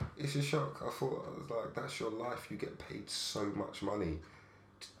shock. I thought, I was like, that's your life. You get paid so much money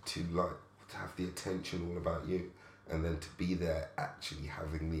to have the attention all about you, and then to be there actually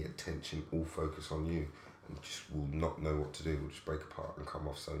having the attention all focus on you, and just will not know what to do. Will just break apart and come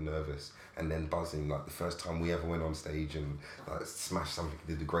off so nervous, and then buzzing. Like, the first time we ever went on stage and like smashed something,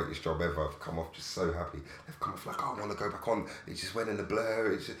 did the greatest job ever. I've come off just so happy. They've come off like, oh, I want to go back on. It just went in a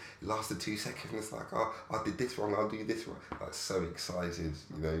blur. It lasted 2 seconds. It's like, oh, I did this wrong. I'll do this wrong. Like, so excited,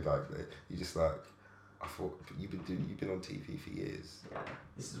 you know. Like, you just like, I thought, you've been on TV for years. Yeah,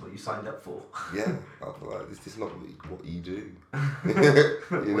 this is what you signed up for. Yeah, I was like, this is not what you do. You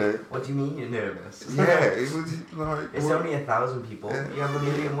know. What do you mean you're nervous? Yeah, it was like. It's only 1,000 people. Yeah. You have 1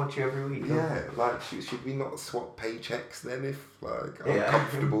 million watch you every week. Yeah, like, should we not swap paychecks then if, like, I'm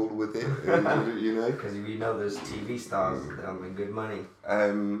comfortable with it, and, you know? Because we know there's TV stars that are making good money.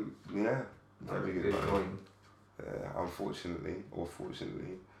 Yeah, very good coin. Unfortunately, or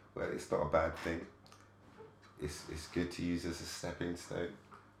fortunately, well, it's not a bad thing. It's good to use as a stepping stone,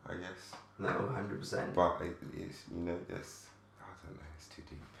 I guess. No, 100%. But it's, you know, it's, I don't know, it's too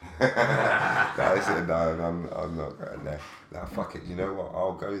deep. No, I'm not going there. Nah, fuck it. You know what?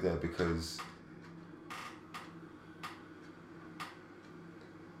 I'll go there because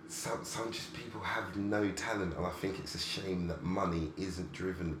some just people have no talent, and I think it's a shame that money isn't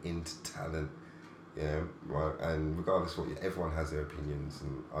driven into talent. Yeah, right. And regardless of what, everyone has their opinions,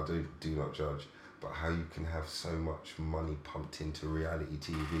 and I do not judge. But how you can have so much money pumped into reality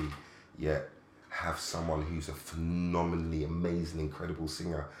TV, yet have someone who's a phenomenally amazing, incredible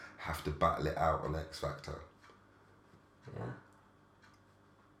singer have to battle it out on X Factor. Yeah.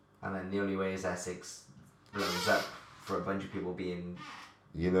 And then the only way is Essex blows up for a bunch of people being,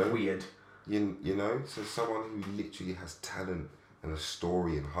 you know, weird. You know, so someone who literally has talent and a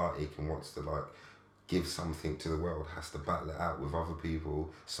story and heartache and wants to, like, give something to the world has to battle it out with other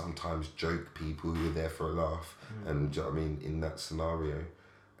people, sometimes joke people who are there for a laugh, and, do you know what I mean, in that scenario,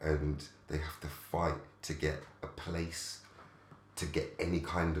 and they have to fight to get a place, to get any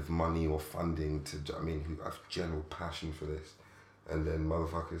kind of money or funding, to, do you know what I mean, who have general passion for this, and then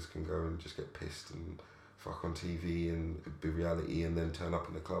motherfuckers can go and just get pissed and fuck on TV and be reality, and then turn up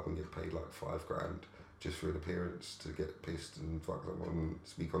in the club and get paid like $5,000 just for an appearance to get pissed and fuck someone and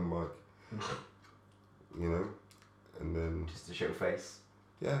speak on the mic. You know, and then just to show face.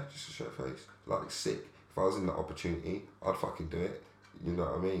 Yeah, just to show face. Like sick. If I was in that opportunity, I'd fucking do it. You know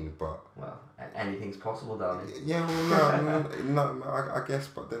what I mean? But well, anything's possible, darling. Yeah, well, no, I guess.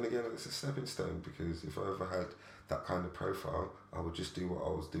 But then again, it's a stepping stone, because if I ever had that kind of profile, I would just do what I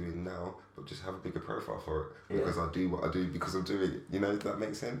was doing now, but just have a bigger profile for it, because I do what I do because I'm doing it. You know, does that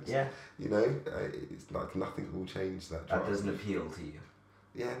make sense? Yeah. You know, it's like nothing will change that. That doesn't appeal to you.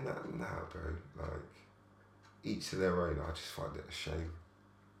 Yeah, no, bro. Like, each to their own. I just find it a shame.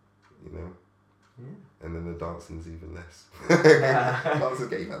 You know. Yeah. And then the dancing's even less. Dancing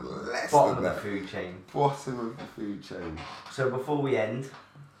get even less. Bottom than of that. the food chain. Bottom of the food chain. So before we end,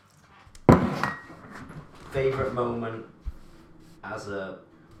 favourite moment as a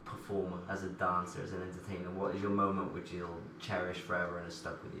performer, as a dancer, as an entertainer, what is your moment which you'll cherish forever and has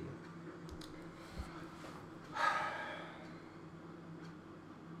stuck with you?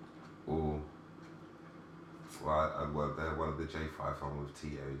 Oh. Well, they're one of the J5 on with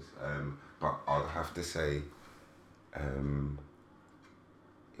T.O.'s, but I'd have to say,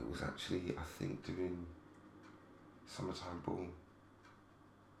 it was actually, I think, doing Summertime Ball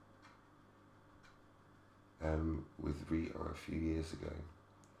with Rita a few years ago,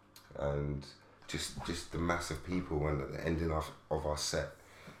 and just the massive people, and at the ending of our set,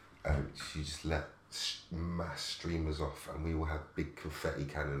 she just let mass streamers off, and we all had big confetti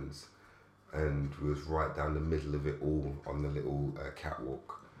cannons, and we was right down the middle of it all on the little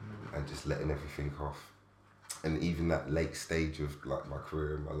catwalk, and just letting everything off. And even that late stage of like my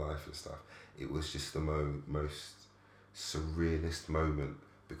career and my life and stuff, it was just the most surrealist moment,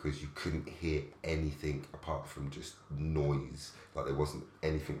 because you couldn't hear anything apart from just noise. Like there wasn't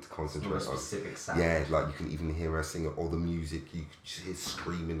anything to concentrate on. Specific sound. Yeah, like you couldn't even hear her singing, or the music, you could just hear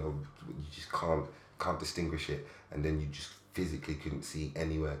screaming, or you just can't distinguish it. And then you just physically couldn't see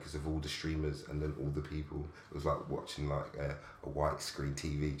anywhere because of all the streamers and then all the people. It was like watching like a white screen TV, do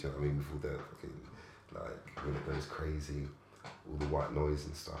you know what I mean? With all the fucking, like when it goes crazy, all the white noise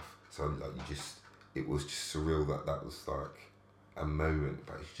and stuff. So like it was just surreal that was like a moment,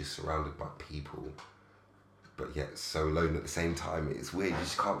 but you're just surrounded by people, but yet so alone at the same time. It's weird, you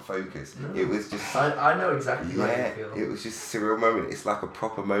just can't focus. No. It was just... I know exactly how you feel. It was just a surreal moment. It's like a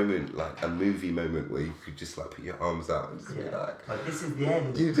proper moment, like a movie moment where you could just like put your arms out and just be like this is the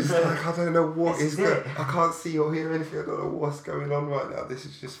end. You're just like, I don't know what is going. I can't see or hear anything. I don't know what's going on right now. This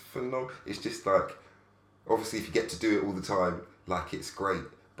is just phenomenal. It's just like, obviously if you get to do it all the time, like it's great,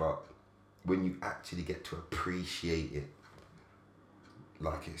 but when you actually get to appreciate it,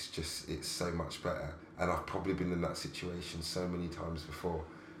 like it's so much better. And I've probably been in that situation so many times before,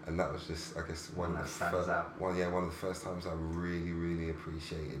 and that was just, I guess, one of the first times I really, really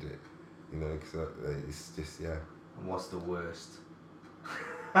appreciated it. You know, because it's just, yeah. And what's the worst?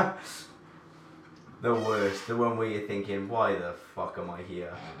 The worst, the one where you're thinking, why the fuck am I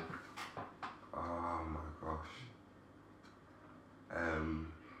here? Oh my gosh.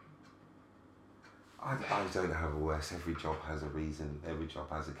 I don't have a worst. Every job has a reason. Every job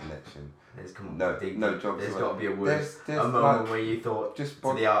has a connection. There's jobs. There's got to be a worst. A moment where you thought to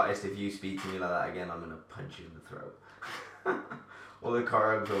the artist, if you speak to me like that again, I'm gonna punch you in the throat. Or the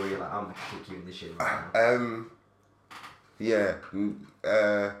choreographer where you're like, I'm gonna kick you in the shin right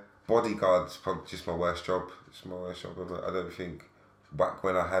now. Bodyguard's probably just my worst job. It's my worst job ever. I don't think back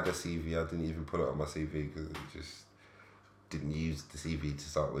when I had a CV, I didn't even put it on my CV because it just didn't use the CV to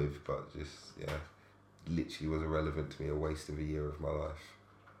start with. But just literally was irrelevant to me, a waste of a year of my life.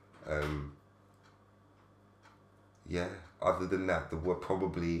 Other than that, there were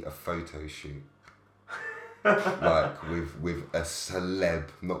probably a photo shoot. Like with a celeb,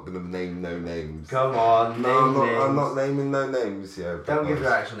 not gonna name no names. Come on, names. I'm not naming no names. Yeah. Don't give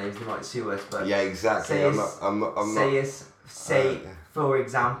your actual names; they might sue us. But yeah, exactly. Say for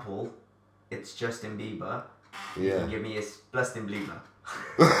example, it's Justin Bieber. You can give me a Justin Bieber.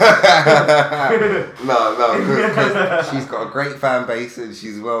 No, because she's got a great fan base and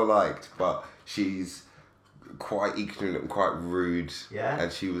she's well liked, but she's quite ignorant and quite rude. Yeah.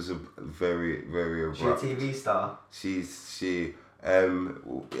 And she was a very, very abrupt. She's a TV star. She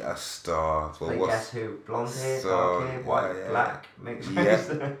a star. Well, guess who? Blonde hair, dark hair, white, black, mixed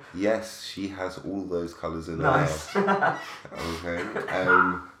race. Yes, she has all those colours in her hair. Okay.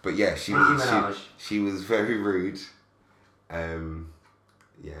 But yeah, she was very rude.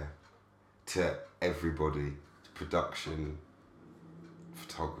 To everybody, production,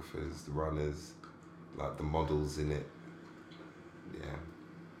 photographers, the runners, like the models in it. Yeah.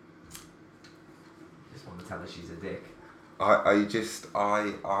 Just want to tell her she's a dick. I'm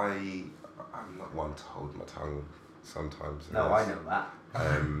not one to hold my tongue sometimes. No, I know that.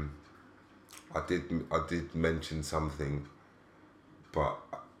 I did mention something, but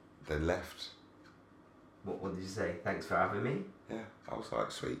they left. What did you say? Thanks for having me? Yeah, I was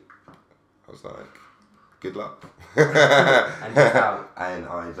like, sweet. I was like, good luck. And just out? And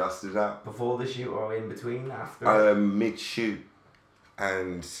I dusted out. Before the shoot or in between, after? Mid-shoot.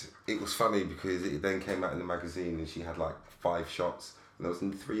 And it was funny because it then came out in the magazine and she had like 5 shots and there was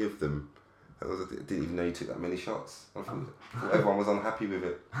 3 of them. I didn't even know you took that many shots. Everyone was unhappy with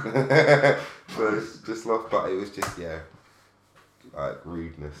it. So it's just love, but it was just, like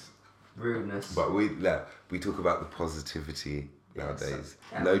rudeness. But we talk about the positivity nowadays.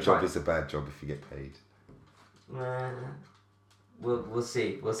 No job is a bad job if you get paid. We'll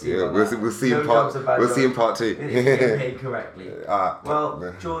see. We'll see. Yeah, we'll see in part 2. If you get paid correctly.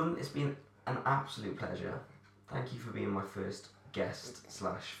 Well, Jordan, it's been an absolute pleasure. Thank you for being my first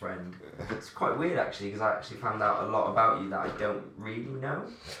guest/friend. It's quite weird actually because I actually found out a lot about you that I don't really know.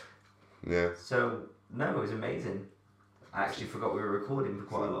 Yeah. So no, it was amazing. I actually forgot we were recording for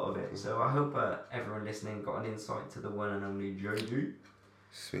quite a lot of it. So I hope everyone listening got an insight to the one and only JD.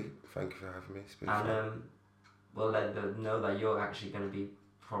 Sweet. Thank you for having me. It's been fun. We'll let them know that you're actually going to be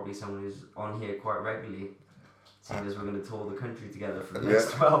probably someone who's on here quite regularly, seeing as we're going to tour the country together for the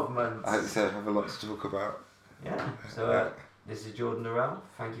next 12 months. I have a lot to talk about. Yeah, so this is Jordan Darrell.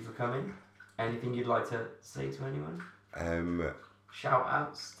 Thank you for coming. Anything you'd like to say to anyone? Shout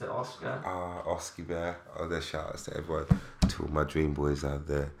outs to Oscar. Oscar Bear. There's shout outs to everyone. To all my dream boys out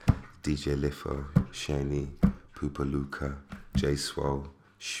there. DJ Liffo, Shani, Poopa Luca, J Swole,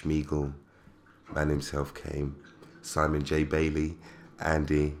 Schmiegel, Man himself came, Simon J. Bailey,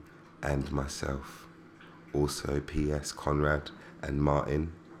 Andy, and myself. Also P.S. Conrad and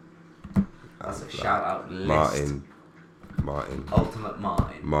Martin. That's a shout out list. Martin. Ultimate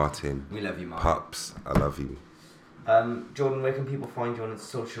Martin. Martin. We love you, Martin. Pups, I love you. Jordan, where can people find you on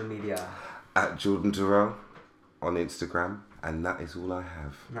social media? At Jordan Darrell on Instagram, and that is all I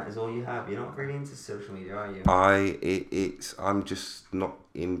have. And that is all you have. You're not really into social media, are you? I'm just not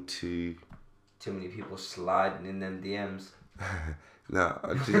into. Too many people sliding in them DMs. No,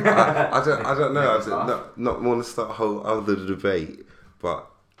 I don't know. Not want to start a whole other debate, but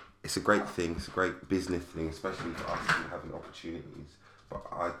it's a great thing. It's a great business thing, especially for us and having opportunities. But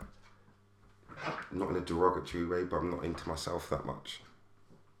not in a derogatory way, but I'm not into myself that much.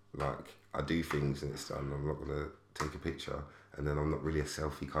 Like, I do things and it's done. I'm not gonna take a picture, and then I'm not really a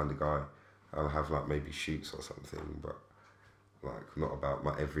selfie kind of guy. I'll have like maybe shoots or something, but like not about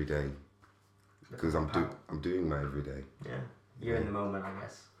my everyday. Because I'm doing my everyday. Yeah, you're in the moment, I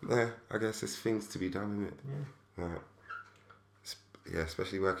guess. Yeah, I guess there's things to be done, isn't it? Yeah. Yeah,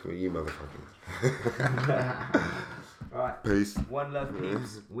 especially working with you motherfuckers. Right. Peace. One love,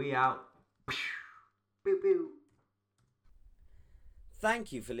 peeps. We out. Boop, boop.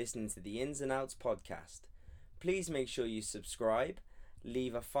 Thank you for listening to the Ins and Outs podcast. Please make sure you subscribe,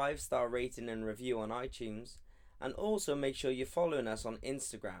 leave a 5-star rating and review on iTunes, and also make sure you're following us on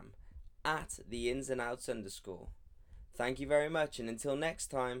Instagram at @the_ins_and_outs_. Thank you very much, and until next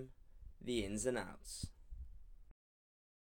time, the Ins and Outs.